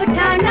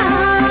उठाना,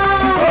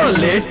 ओ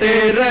लेटे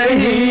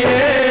रहिए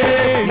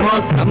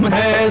मौसम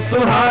है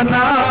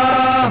सुहाना,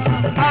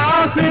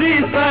 आखिरी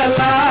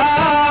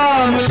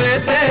सलाम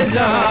लेते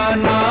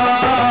जाना,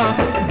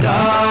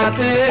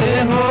 जाते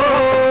हो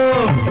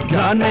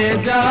जाने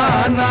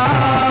जाना,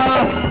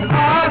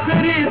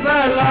 आखिरी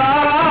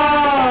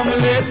सलाम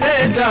लेते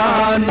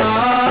जाना,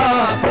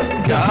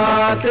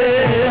 जाते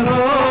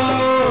हो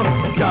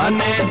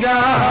जाने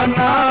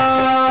जाना।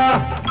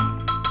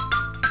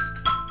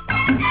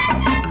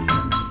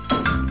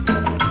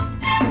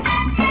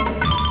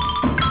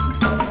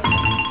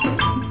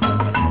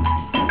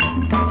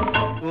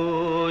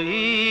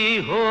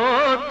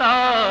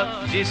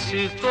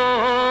 जिसको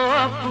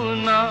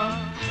अपना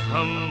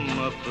हम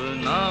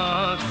अपना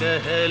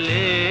कह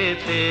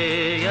लेते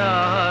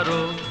यारो,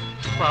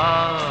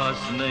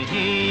 पास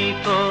नहीं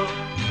तो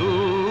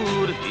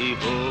दूर ही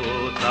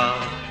होता,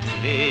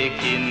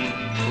 लेकिन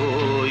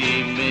कोई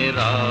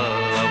मेरा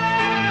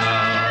अपना,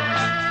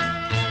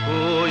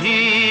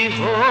 कोई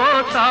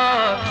होता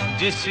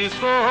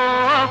जिसको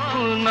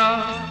अपना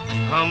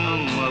हम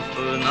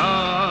अपना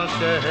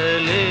कह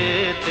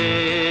लेते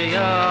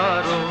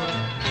यारो,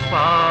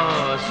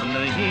 पास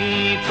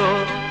नहीं तो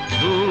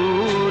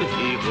दूर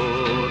ही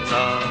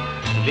होता,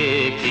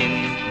 लेकिन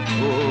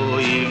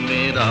कोई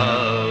मेरा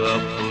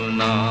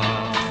अपना।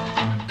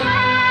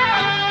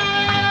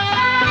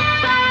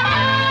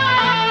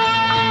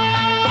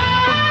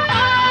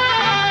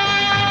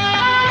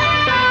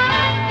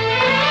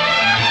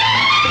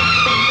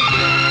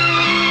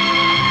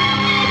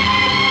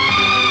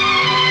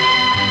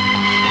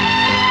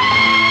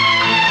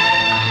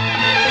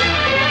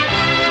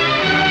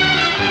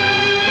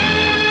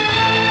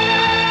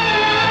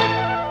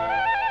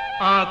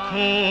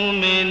 आँखों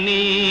में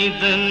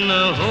नींद न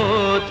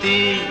होती,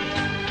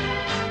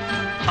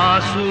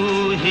 आंसू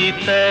ही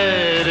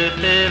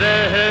तैरते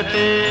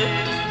रहते,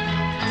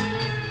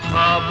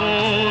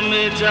 ख्वाबों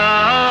में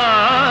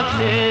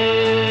जाते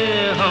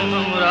हम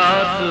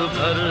रात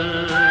भर,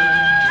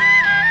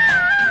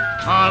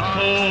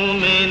 आँखों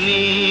में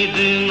नींद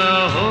न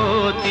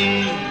होती,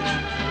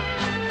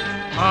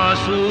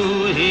 आंसू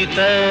ही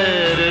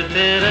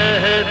तैरते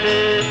रहते,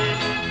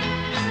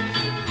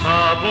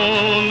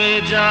 ख्वाबों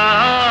में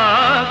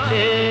जाते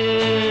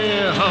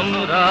हम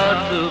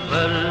रात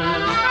भर,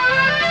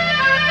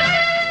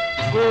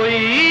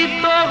 कोई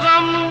तो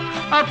गम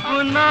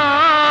अपना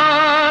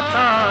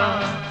था,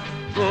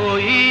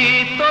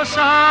 कोई तो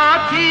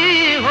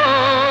साथी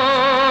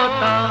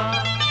होता,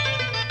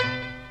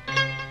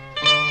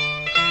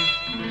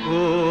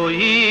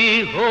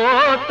 कोई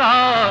होता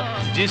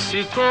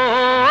जिसको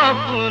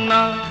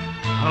अपना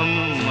हम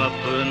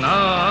अपना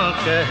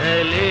कह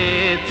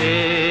लेते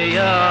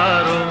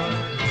यारो,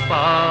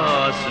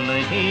 पास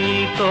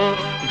नहीं तो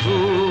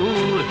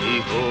दूर ही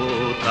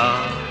होता,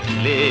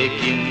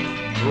 लेकिन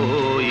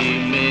कोई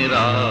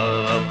मेरा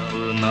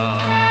अपना।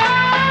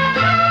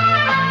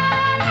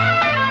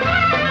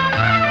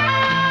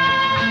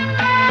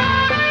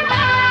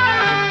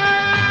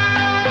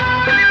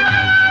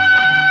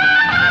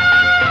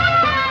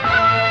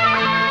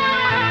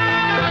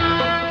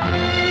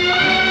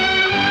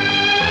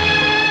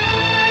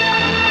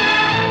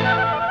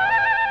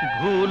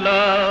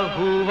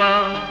 हुआ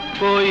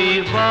कोई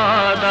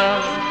वादा,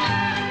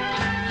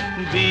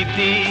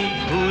 बीती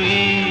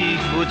हुई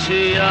कुछ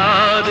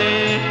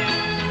यादें,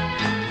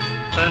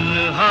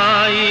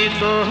 तन्हाई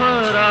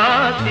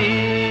दोहराती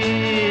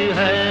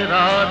है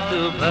रात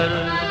भर,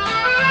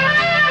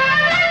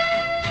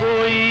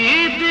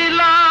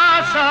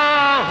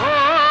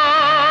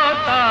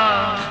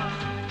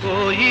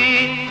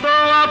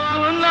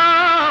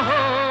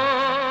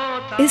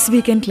 इस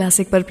वीकेंड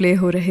क्लासिक पर प्ले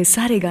हो रहे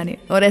सारे गाने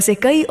और ऐसे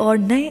कई और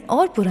नए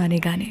और पुराने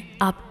गाने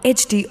आप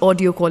HD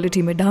ऑडियो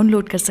क्वालिटी में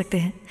डाउनलोड कर सकते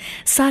हैं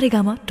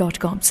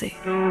saregama.com से।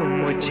 तू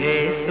मुझे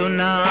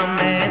सुना,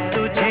 मैं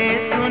तुझे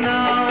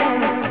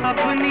सुनाऊं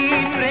अपनी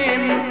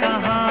प्रेम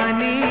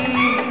कहानी।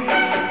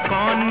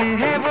 कौन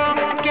है वो,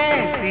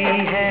 कैसी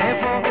है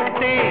वो,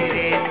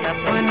 तेरे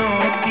सपनों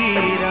की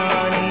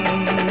रानी।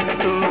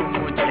 तू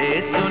मुझे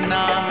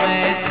सुना,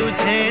 मैं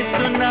तुझे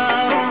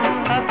सुनाऊं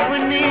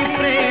अपनी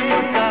प्रेम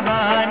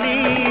कहानी।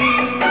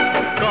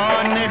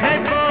 कौन है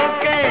वो,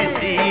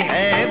 कैसी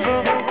है वो,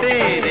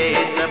 तेरे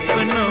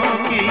सपनों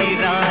की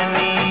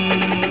रानी।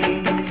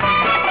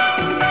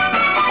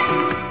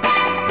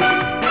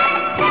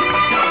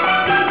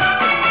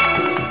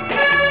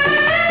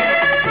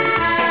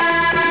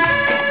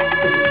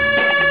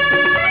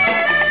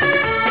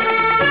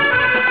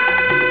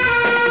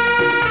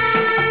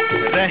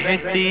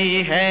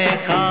 रहती है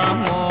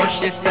खामोश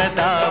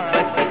सदा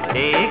बस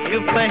एक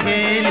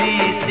पहेली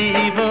सी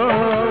वो,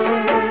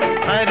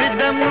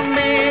 हरदम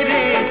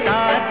मेरे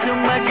साथ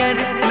मगर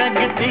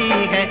लगती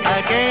है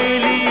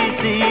अकेली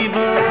सी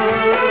वो।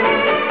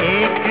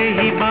 एक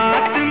ही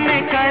बात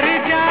में कर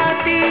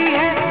जाती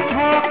है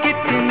वो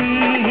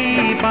कितनी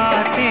ही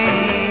बातें,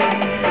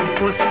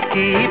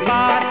 उसकी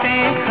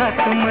बातें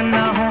खत्म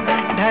न हो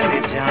ढल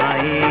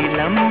जाए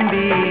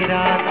लंबी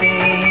रातें।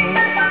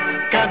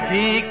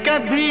 कभी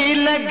कभी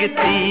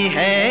लगती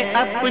है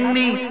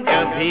अपनी,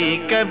 कभी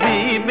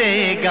कभी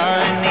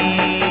बेगानी।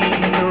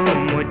 तू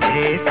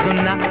मुझे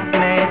सुना,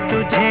 मैं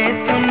तुझे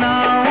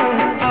सुनाऊं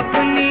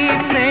अपनी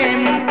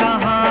प्रेम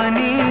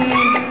कहानी।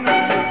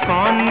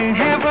 कौन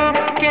है वो,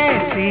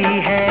 कैसी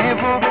है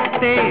वो,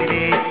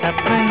 तेरे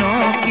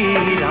सपनों की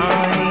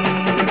रानी।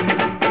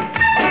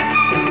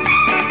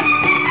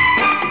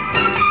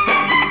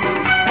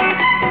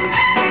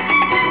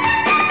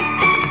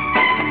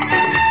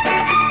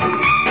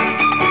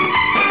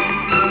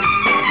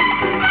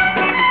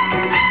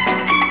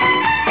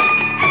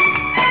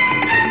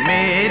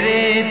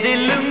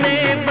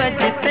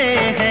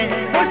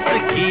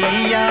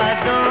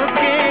 यादों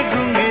के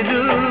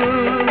घुंघरू,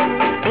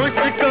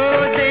 उसको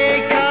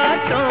देखा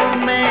तो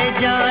मैं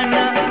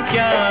जाना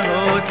क्या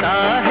होता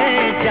है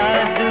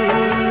जादू।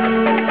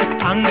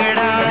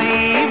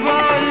 अंगड़ाई वो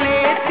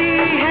लेती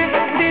है,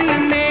 दिल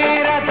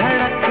मेरा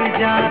धड़क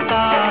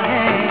जाता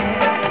है।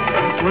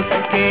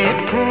 उसके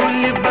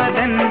फूल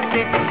बदन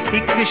से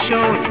एक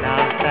शोला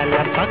सा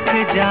लपक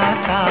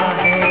जाता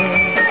है।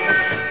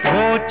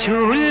 वो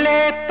छू ले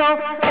तो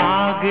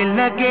आग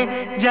लगे,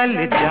 जल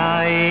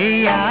जाए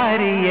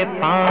यार ये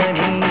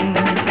पानी।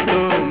 तू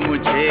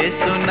मुझे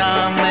सुना,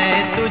 मैं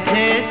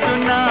तुझे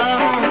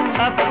सुनाऊं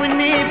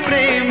अपनी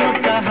प्रेम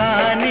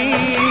कहानी।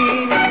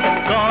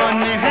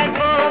 कौन है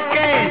वो,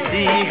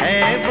 कैसी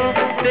है वो,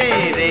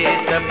 तेरे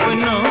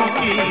सपनों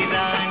की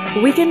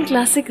रानी। वीकेंड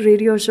क्लासिक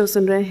रेडियो शो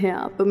सुन रहे हैं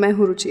आप, मैं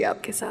हूँ रुचि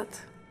आपके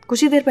साथ।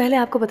 कुछ ही देर पहले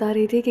आपको बता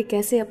रही थी कि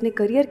कैसे अपने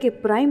करियर के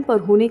प्राइम पर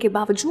होने के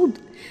बावजूद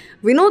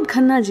विनोद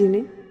खन्ना जी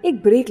ने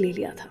एक ब्रेक ले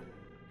लिया था।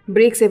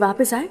 ब्रेक से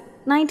वापस आए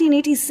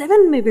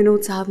 1987 में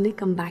विनोद साहब ने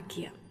कमबैक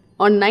किया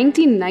और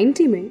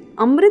 1990 में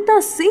अमृता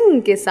सिंह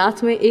के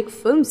साथ में एक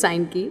फिल्म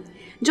साइन की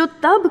जो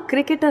तब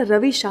क्रिकेटर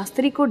रवि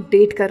शास्त्री को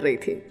डेट कर रही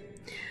थी।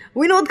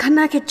 विनोद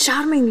खन्ना के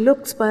चार्मिंग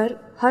लुक्स पर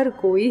हर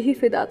कोई ही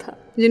फिदा था,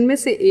 जिनमें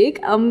से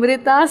एक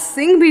अमृता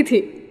सिंह भी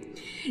थी।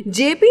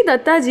 JP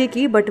दत्ता जी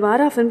की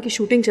बंटवारा फिल्म की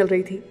शूटिंग चल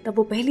रही थी, तब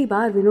वो पहली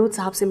बार विनोद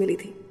साहब से मिली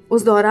थी।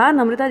 उस दौरान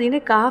अमृता जी ने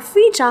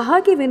काफ़ी चाहा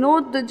कि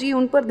विनोद जी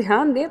उन पर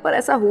ध्यान दें, पर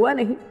ऐसा हुआ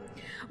नहीं।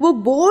 वो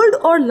बोल्ड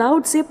और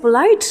लाउड से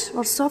पोलाइट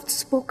और सॉफ्ट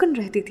स्पोकन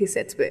रहती थी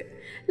सेट्स पे,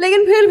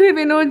 लेकिन फिर भी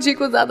विनोद जी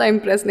को ज़्यादा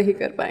इम्प्रेस नहीं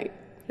कर पाई।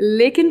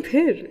 लेकिन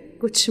फिर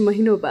कुछ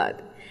महीनों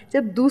बाद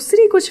जब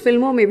दूसरी कुछ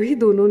फिल्मों में भी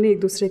दोनों ने एक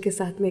दूसरे के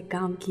साथ में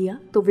काम किया,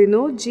 तो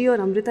विनोद जी और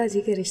अमृता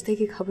जी के रिश्ते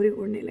की खबरें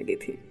उड़ने लगी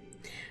थी।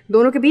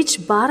 दोनों के बीच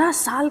 12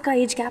 साल का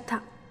एज गैप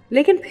था,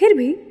 लेकिन फिर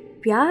भी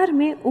प्यार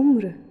में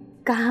उम्र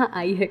कहाँ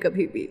आई है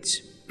कभी बीच।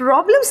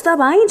 प्रॉब्लम्स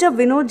तब आई जब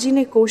विनोद जी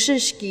ने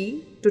कोशिश की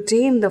to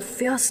tame the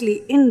fiercely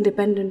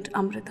independent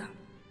Amrita.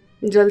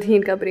 जल्द ही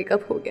इनका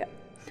ब्रेकअप हो गया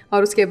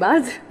और उसके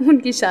बाद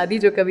उनकी शादी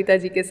जो कविता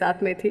जी के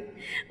साथ में थी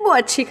वो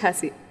अच्छी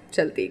खासी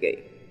चलती गई।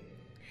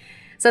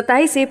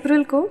 27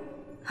 अप्रैल को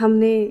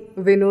हमने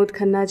विनोद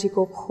खन्ना जी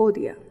को खो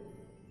दिया,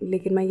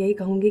 लेकिन मैं यही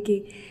कहूँगी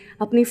कि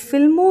अपनी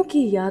फिल्मों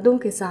की यादों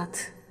के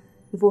साथ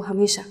वो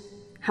हमेशा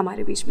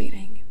हमारे बीच में ही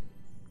रहेंगे।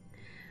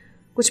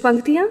 कुछ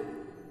पंक्तियाँ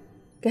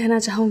कहना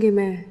चाहूँगी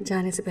मैं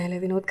जाने से पहले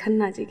विनोद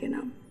खन्ना जी के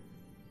नाम।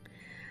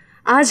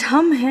 आज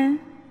हम हैं,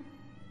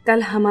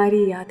 कल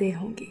हमारी यादें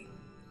होंगी।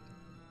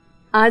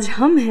 आज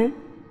हम हैं,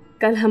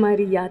 कल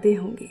हमारी यादें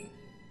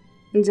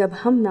होंगी। जब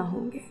हम ना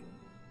होंगे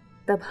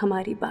तब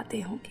हमारी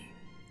बातें होंगी।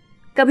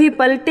 कभी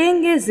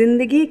पलटेंगे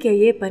जिंदगी के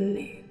ये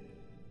पन्ने,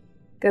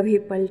 कभी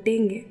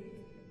पलटेंगे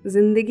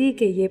जिंदगी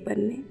के ये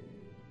पन्ने,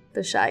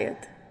 तो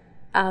शायद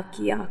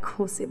आपकी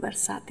आंखों से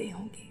बरसाते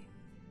होंगी।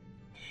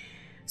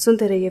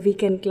 सुनते रहिए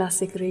वीकेंड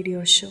क्लासिक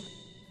रेडियो शो।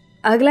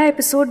 अगला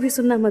एपिसोड भी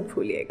सुनना मत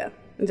भूलिएगा।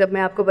 जब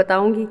मैं आपको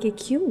बताऊंगी कि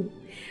क्यों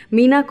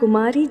मीना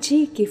कुमारी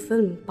जी की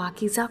फिल्म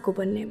पाकीज़ा को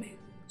बनने में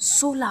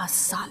 16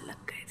 साल लग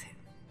गए थे।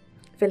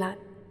 फिलहाल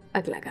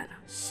अगला गाना।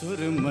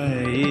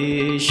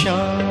 सुरमई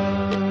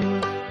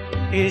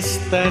शाम इस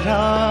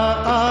तरह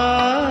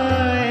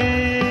आए,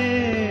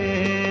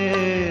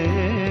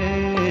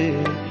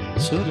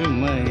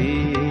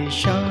 सुरमई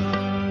शाम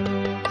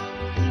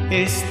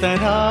इस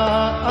तरह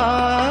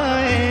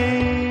आए,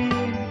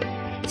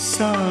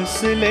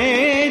 सांस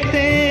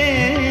लेते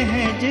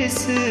हैं जिस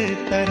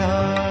तरह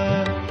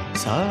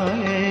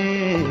साए,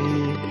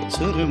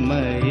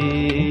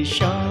 सुरमई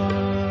शाम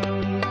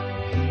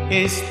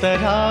इस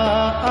तरह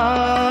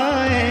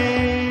आए,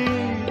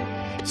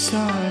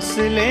 सांस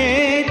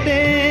लेते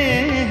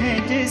हैं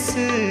जिस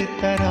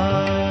तरह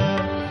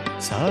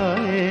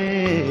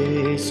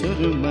साए,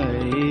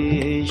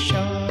 सुरमई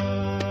शाम।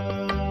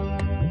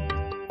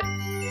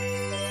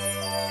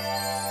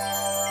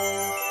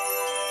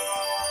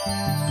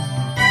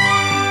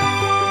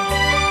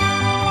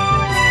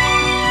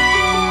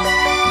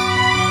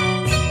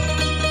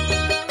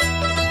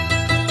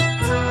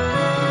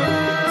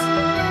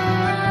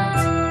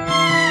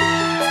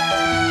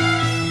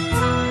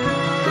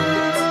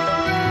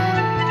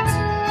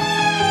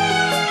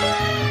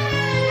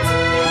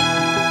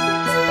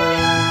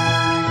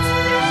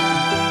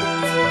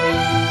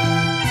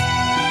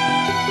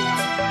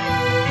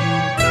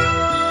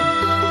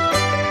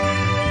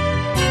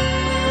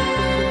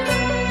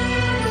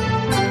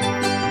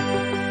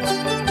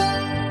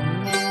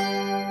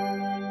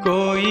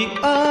 कोई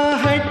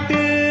आहट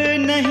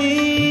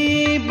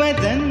नहीं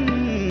बदन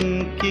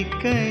की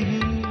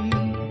कहीं,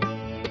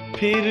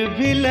 फिर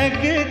भी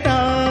लगता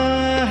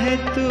है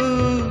तू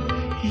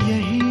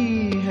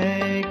यही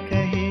है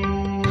कहीं।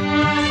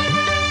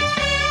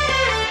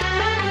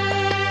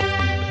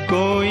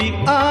 कोई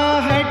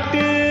आहट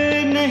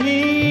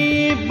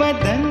नहीं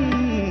बदन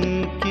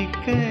की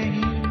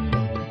कहीं,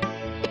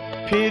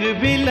 फिर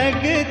भी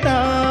लगता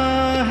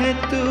है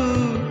तू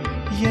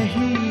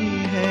यही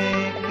है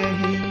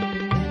कहीं।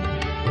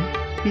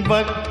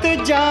 वक्त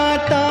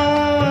जाता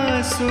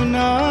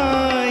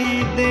सुनाई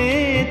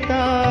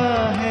देता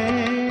है,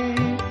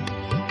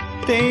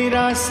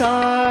 तेरा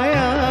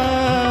साया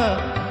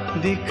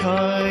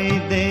दिखाई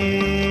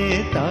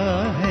देता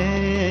है,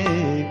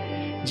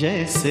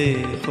 जैसे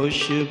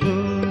खुशबू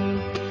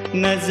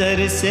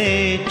नजर से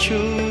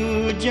छू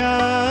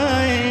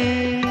जाए,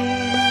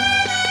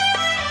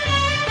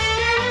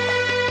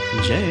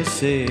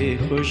 जैसे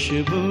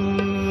खुशबू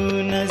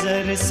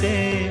नजर से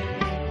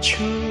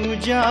छू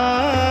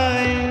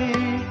जाए,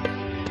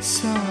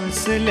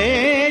 सांस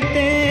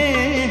लेते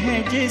हैं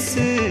जिस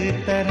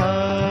तरह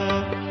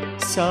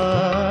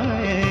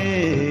साए,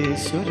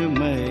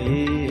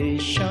 सुरमई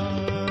शाम।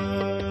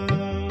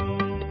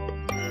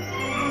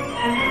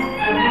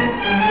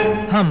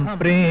 हम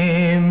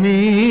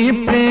प्रेमी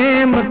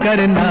प्रेम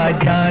करना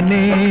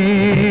जाने,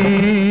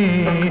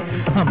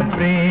 हम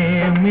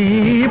प्रेमी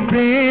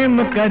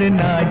प्रेम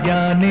करना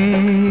जाने,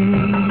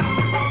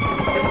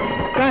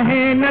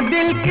 कहे न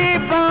दिल के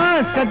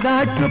पास सदा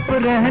चुप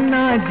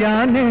रहना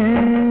जाने।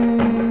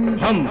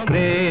 हम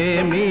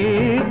प्रेमी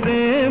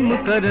प्रेम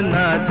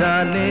करना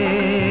जाने,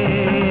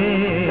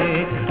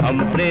 हम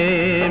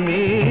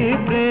प्रेमी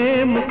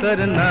प्रेम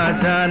करना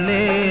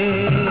जाने,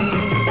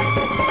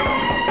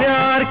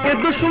 प्यार के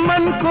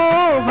दुश्मन को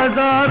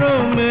हजारों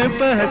में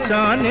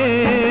पहचाने।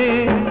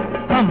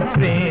 हम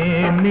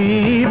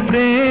प्रेमी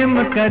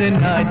प्रेम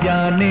करना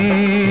जाने,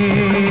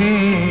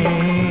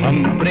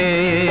 हम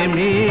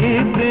प्रेमी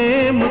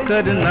प्रेम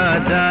करना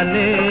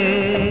जाने।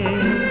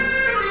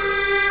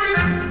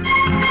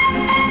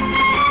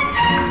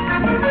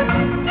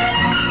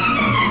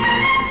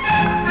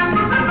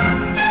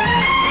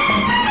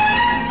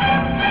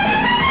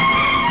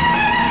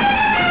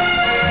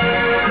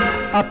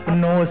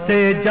 अपनों से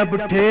जब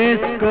ठेस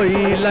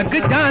कोई लग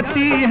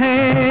जाती है,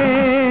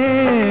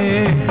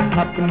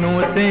 अपनों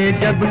से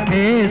जब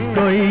ठेस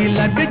कोई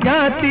लग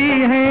जाती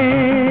है,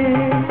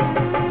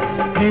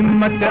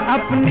 हिम्मत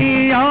अपनी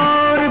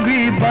और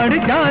भी बढ़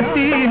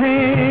जाती है।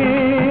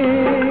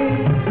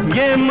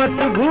 ये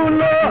मत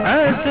भूलो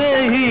ऐसे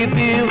ही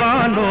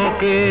दीवानों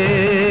के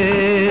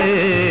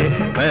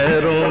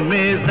पैरों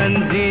में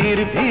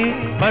जंजीर भी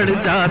पड़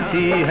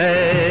जाती है।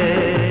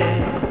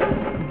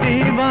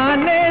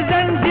 दीवाने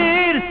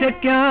जंजीर से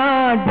क्या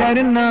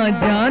डरना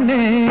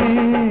जाने,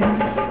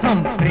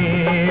 हम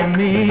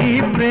प्रेमी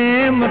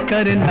प्रेम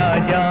करना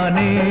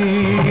जाने,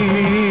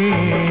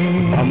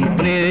 हम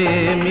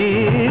प्रेमी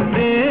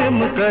प्रेम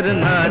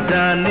करना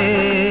जाने।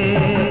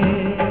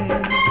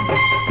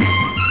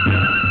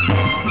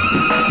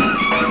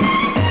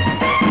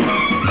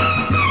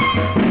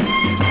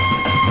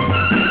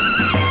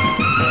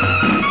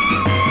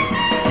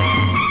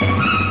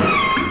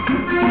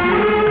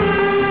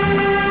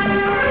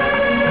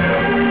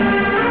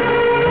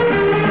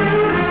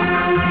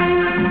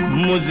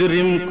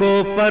 मुजरिम को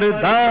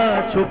पर्दा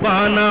छुपा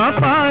ना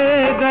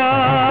पाएगा,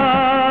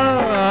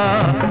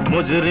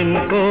 मुजरिम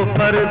को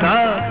पर्दा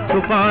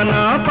छुपा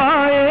ना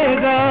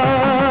पाएगा,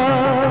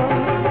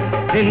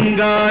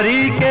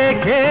 चिंगारी के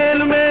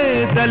खेल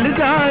में जल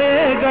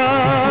जाएगा।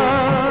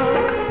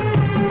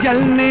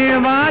 जलने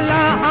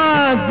वाला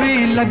आग भी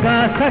लगा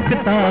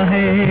सकता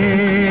है,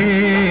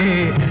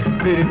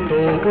 फिर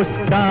तो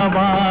उसका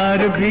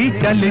वार भी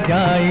चल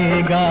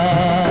जाएगा।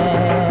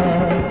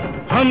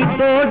 हम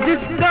तो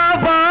जिसका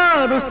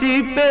वार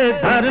उसी पे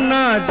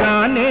धरना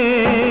जाने,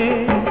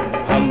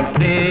 हम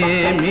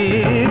प्रेमी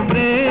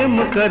प्रेम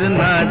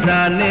करना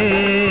जाने,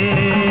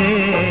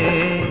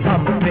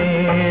 हम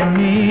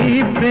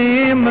प्रेमी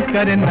प्रेम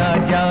करना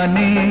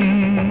जाने।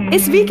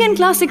 इस वीकेंड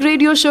क्लासिक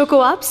रेडियो शो को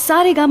आप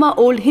Saregama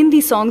old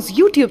Hindi songs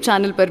YouTube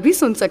channel पर भी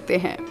सुन सकते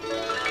हैं।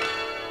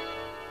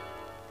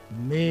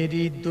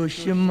 मेरी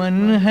दुश्मन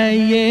है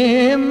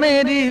ये,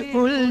 मेरी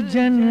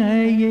उलझन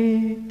है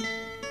ये,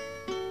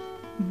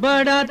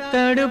 बड़ा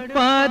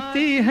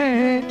तड़पाती है,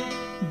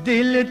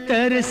 दिल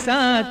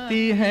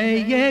तरसाती है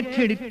ये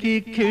खिड़की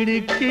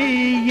खिड़की,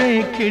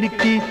 ये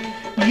खिड़की,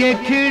 ये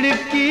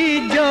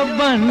खिड़की जो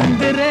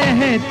बंद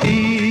रहती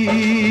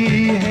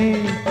है,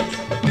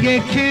 ये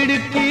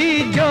खिड़की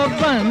जो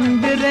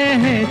बंद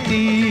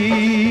रहती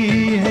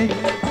है।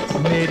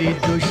 मेरी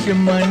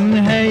दुश्मन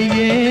है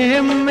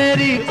ये,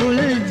 मेरी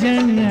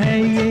उलझन है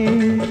ये,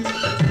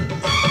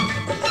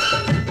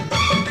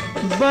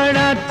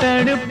 बड़ा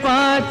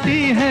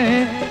तड़पाती है,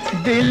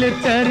 दिल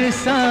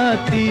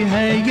तरसाती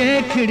है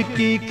ये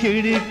खिड़की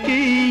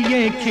खिड़की,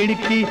 ये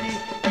खिड़की,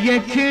 ये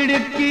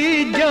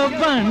खिड़की जो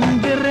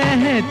बंद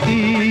रहती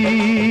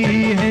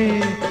है,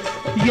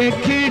 ये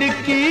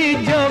खिड़की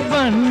जो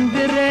बंद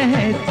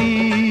रहती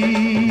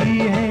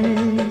है।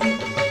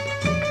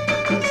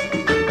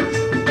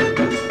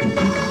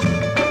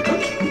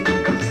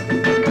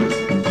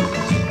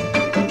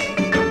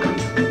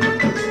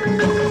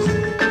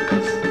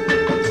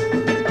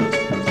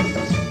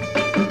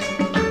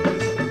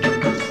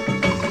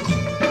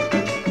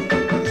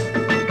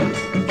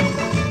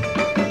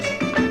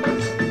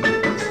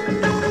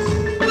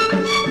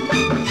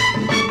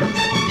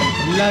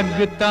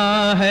 लगता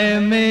है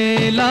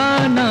मेला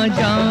न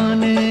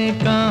जाने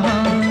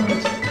कहाँ,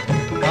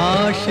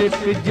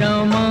 आशिक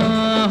जमा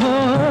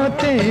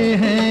होते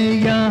हैं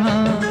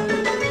यहाँ।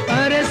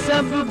 अरे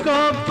सबको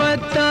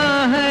पता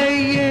है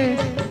ये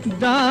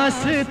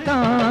दास्तां,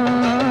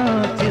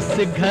 इस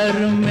घर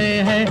में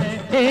है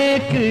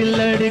एक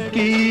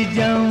लड़की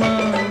जवां।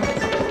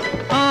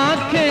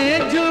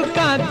 आंखें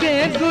झुका के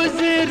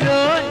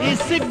गुजरो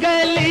इस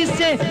गली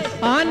से,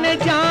 आने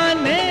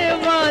जाने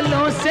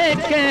वालों से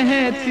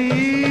कहती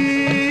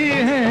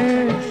है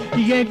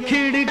ये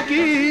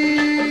खिड़की,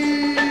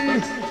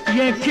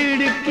 ये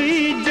खिड़की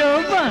जो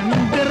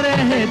बंद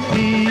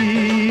रहती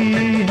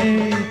है,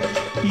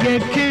 ये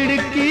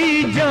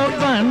खिड़की जो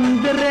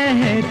बंद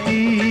रहती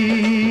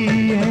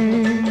है।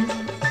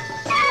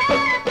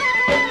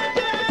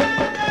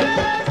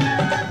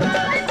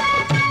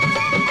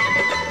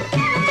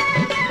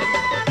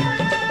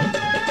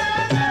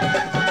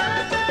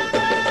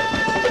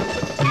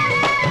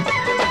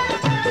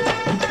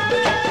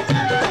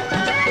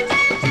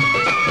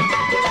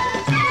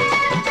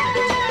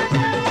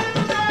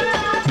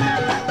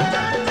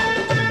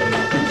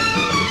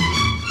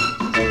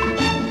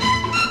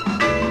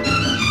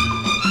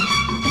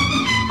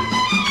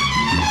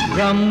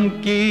 गम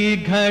की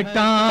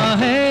घटा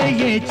है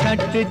ये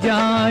छट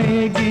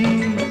जाएगी,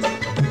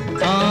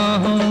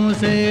 आहों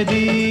से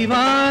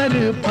दीवार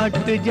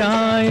फट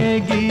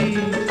जाएगी।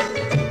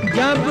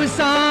 जब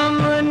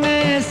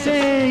सामने से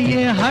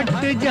ये हट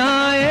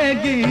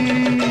जाएगी,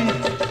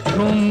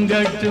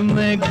 घूंघट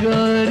में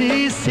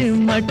गोरी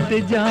सिमट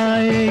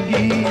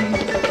जाएगी।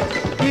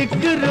 एक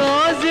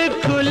रोज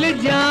खुल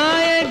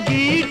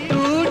जाएगी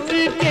टूट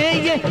के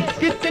ये,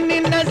 कितनी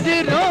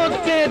नजरों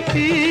के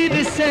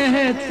तीर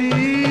सहती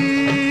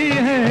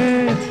है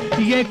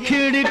ये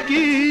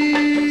खिड़की,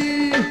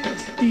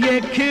 ये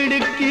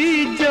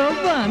खिड़की जो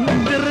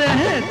बंद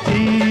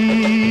रहती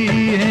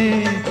है,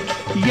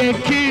 ये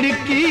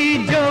खिड़की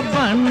जो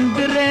बंद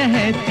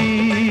रहती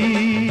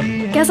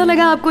है। कैसा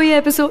लगा आपको ये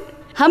एपिसोड?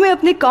 हमें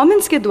अपने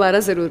कमेंट्स के द्वारा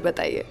जरूर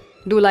बताइए।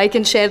 Do like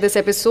and share this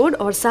episode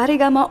और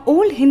Saregama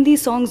old Hindi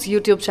songs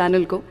YouTube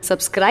channel को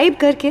सब्सक्राइब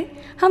करके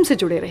हमसे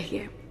जुड़े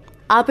रहिए।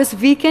 आप इस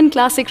वीकेंड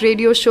क्लासिक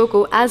रेडियो शो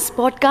को एज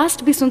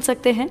पॉडकास्ट भी सुन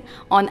सकते हैं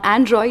on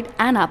android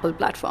and apple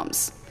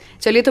platforms.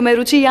 चलिए तो मैं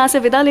रुचि यहाँ से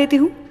विदा लेती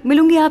हूँ।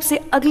 मिलूंगी आपसे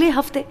अगले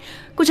हफ्ते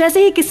कुछ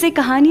ऐसे ही किस्से,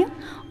 कहानियाँ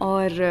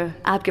और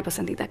आपके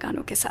पसंदीदा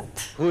गानों के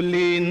साथ।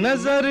 खुली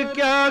नजर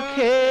क्या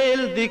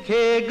खेल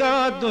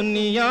दिखेगा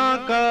दुनिया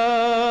का,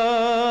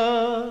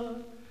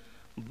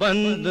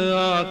 बंद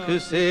आंख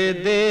से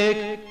देख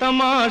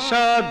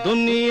तमाशा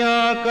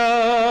दुनिया का।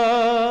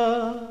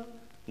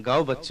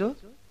 गाओ बच्चों,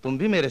 तुम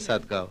भी मेरे साथ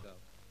गाओ।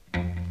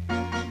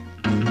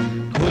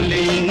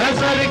 खुली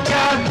नजर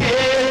क्या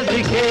खेल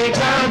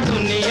दिखेगा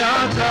दुनिया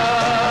का,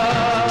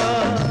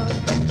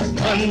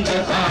 बंद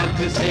आंख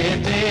से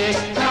देख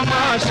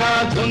तमाशा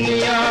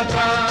दुनिया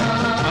का।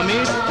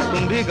 अमीर,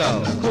 तुम भी गाओ।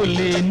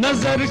 खुली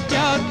नजर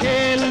क्या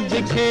खेल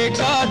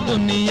दिखेगा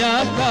दुनिया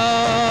का,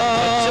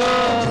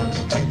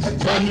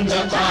 बंद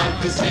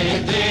आंख से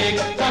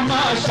देख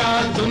तमाशा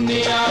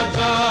दुनिया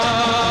का।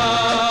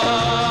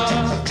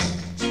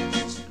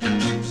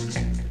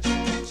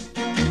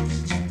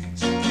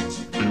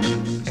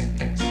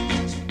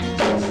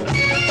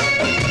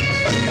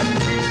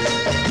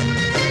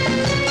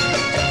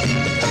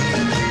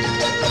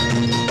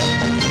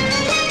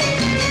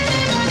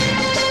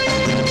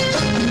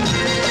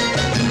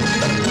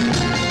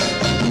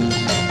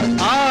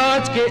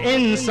 के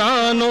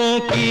इंसानों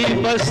की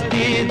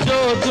बस्ती जो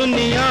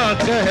दुनिया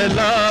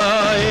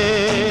कहलाए,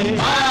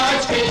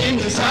 आज के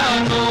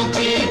इंसानों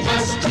की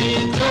बस्ती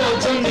जो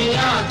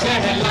दुनिया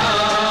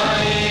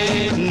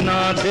कहलाए।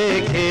 ना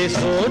देखे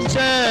सो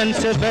चैन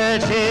से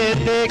बैठे,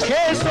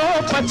 देखे सो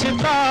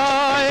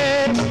पछताए।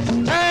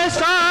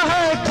 ऐसा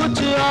है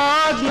कुछ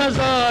आज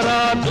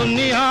नजारा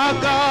दुनिया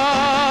का।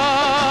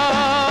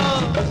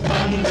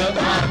 बंद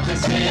आंख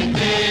से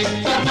देख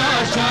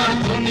तमाशा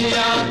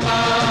दुनिया का।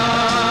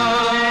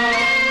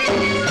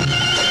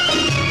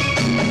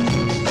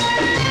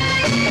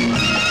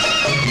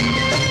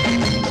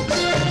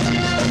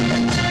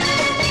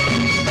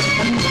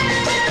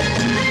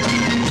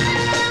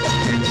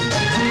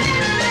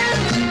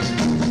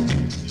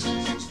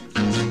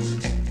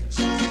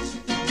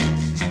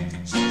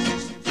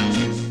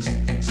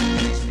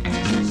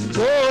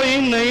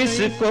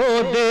 इसको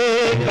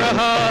देख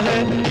रहा है,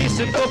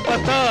 इसको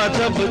पता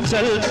जब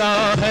चलता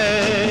है।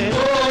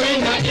 कोई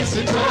न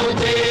इसको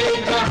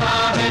देख रहा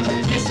है,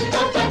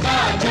 इसको पता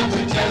जब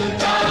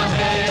चलता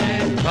है।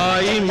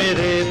 भाई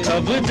मेरे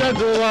तब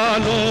जग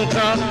वालों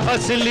का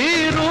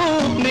असली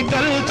रूप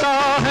निकलता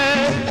है।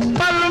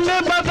 पल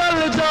में बदल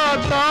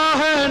जाता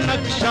है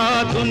नक्शा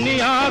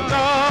दुनिया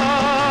का।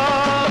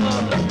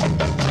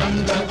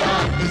 बंद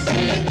आंख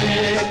से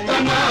देख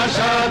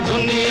तमाशा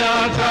दुनिया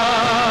का।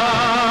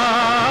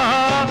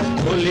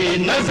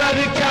 नजर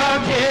क्या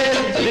खेल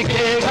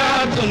दिखेगा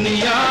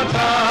दुनिया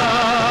का।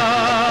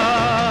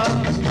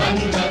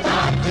 बंद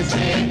आंख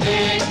से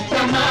देख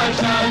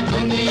तमाशा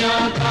दुनिया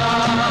का।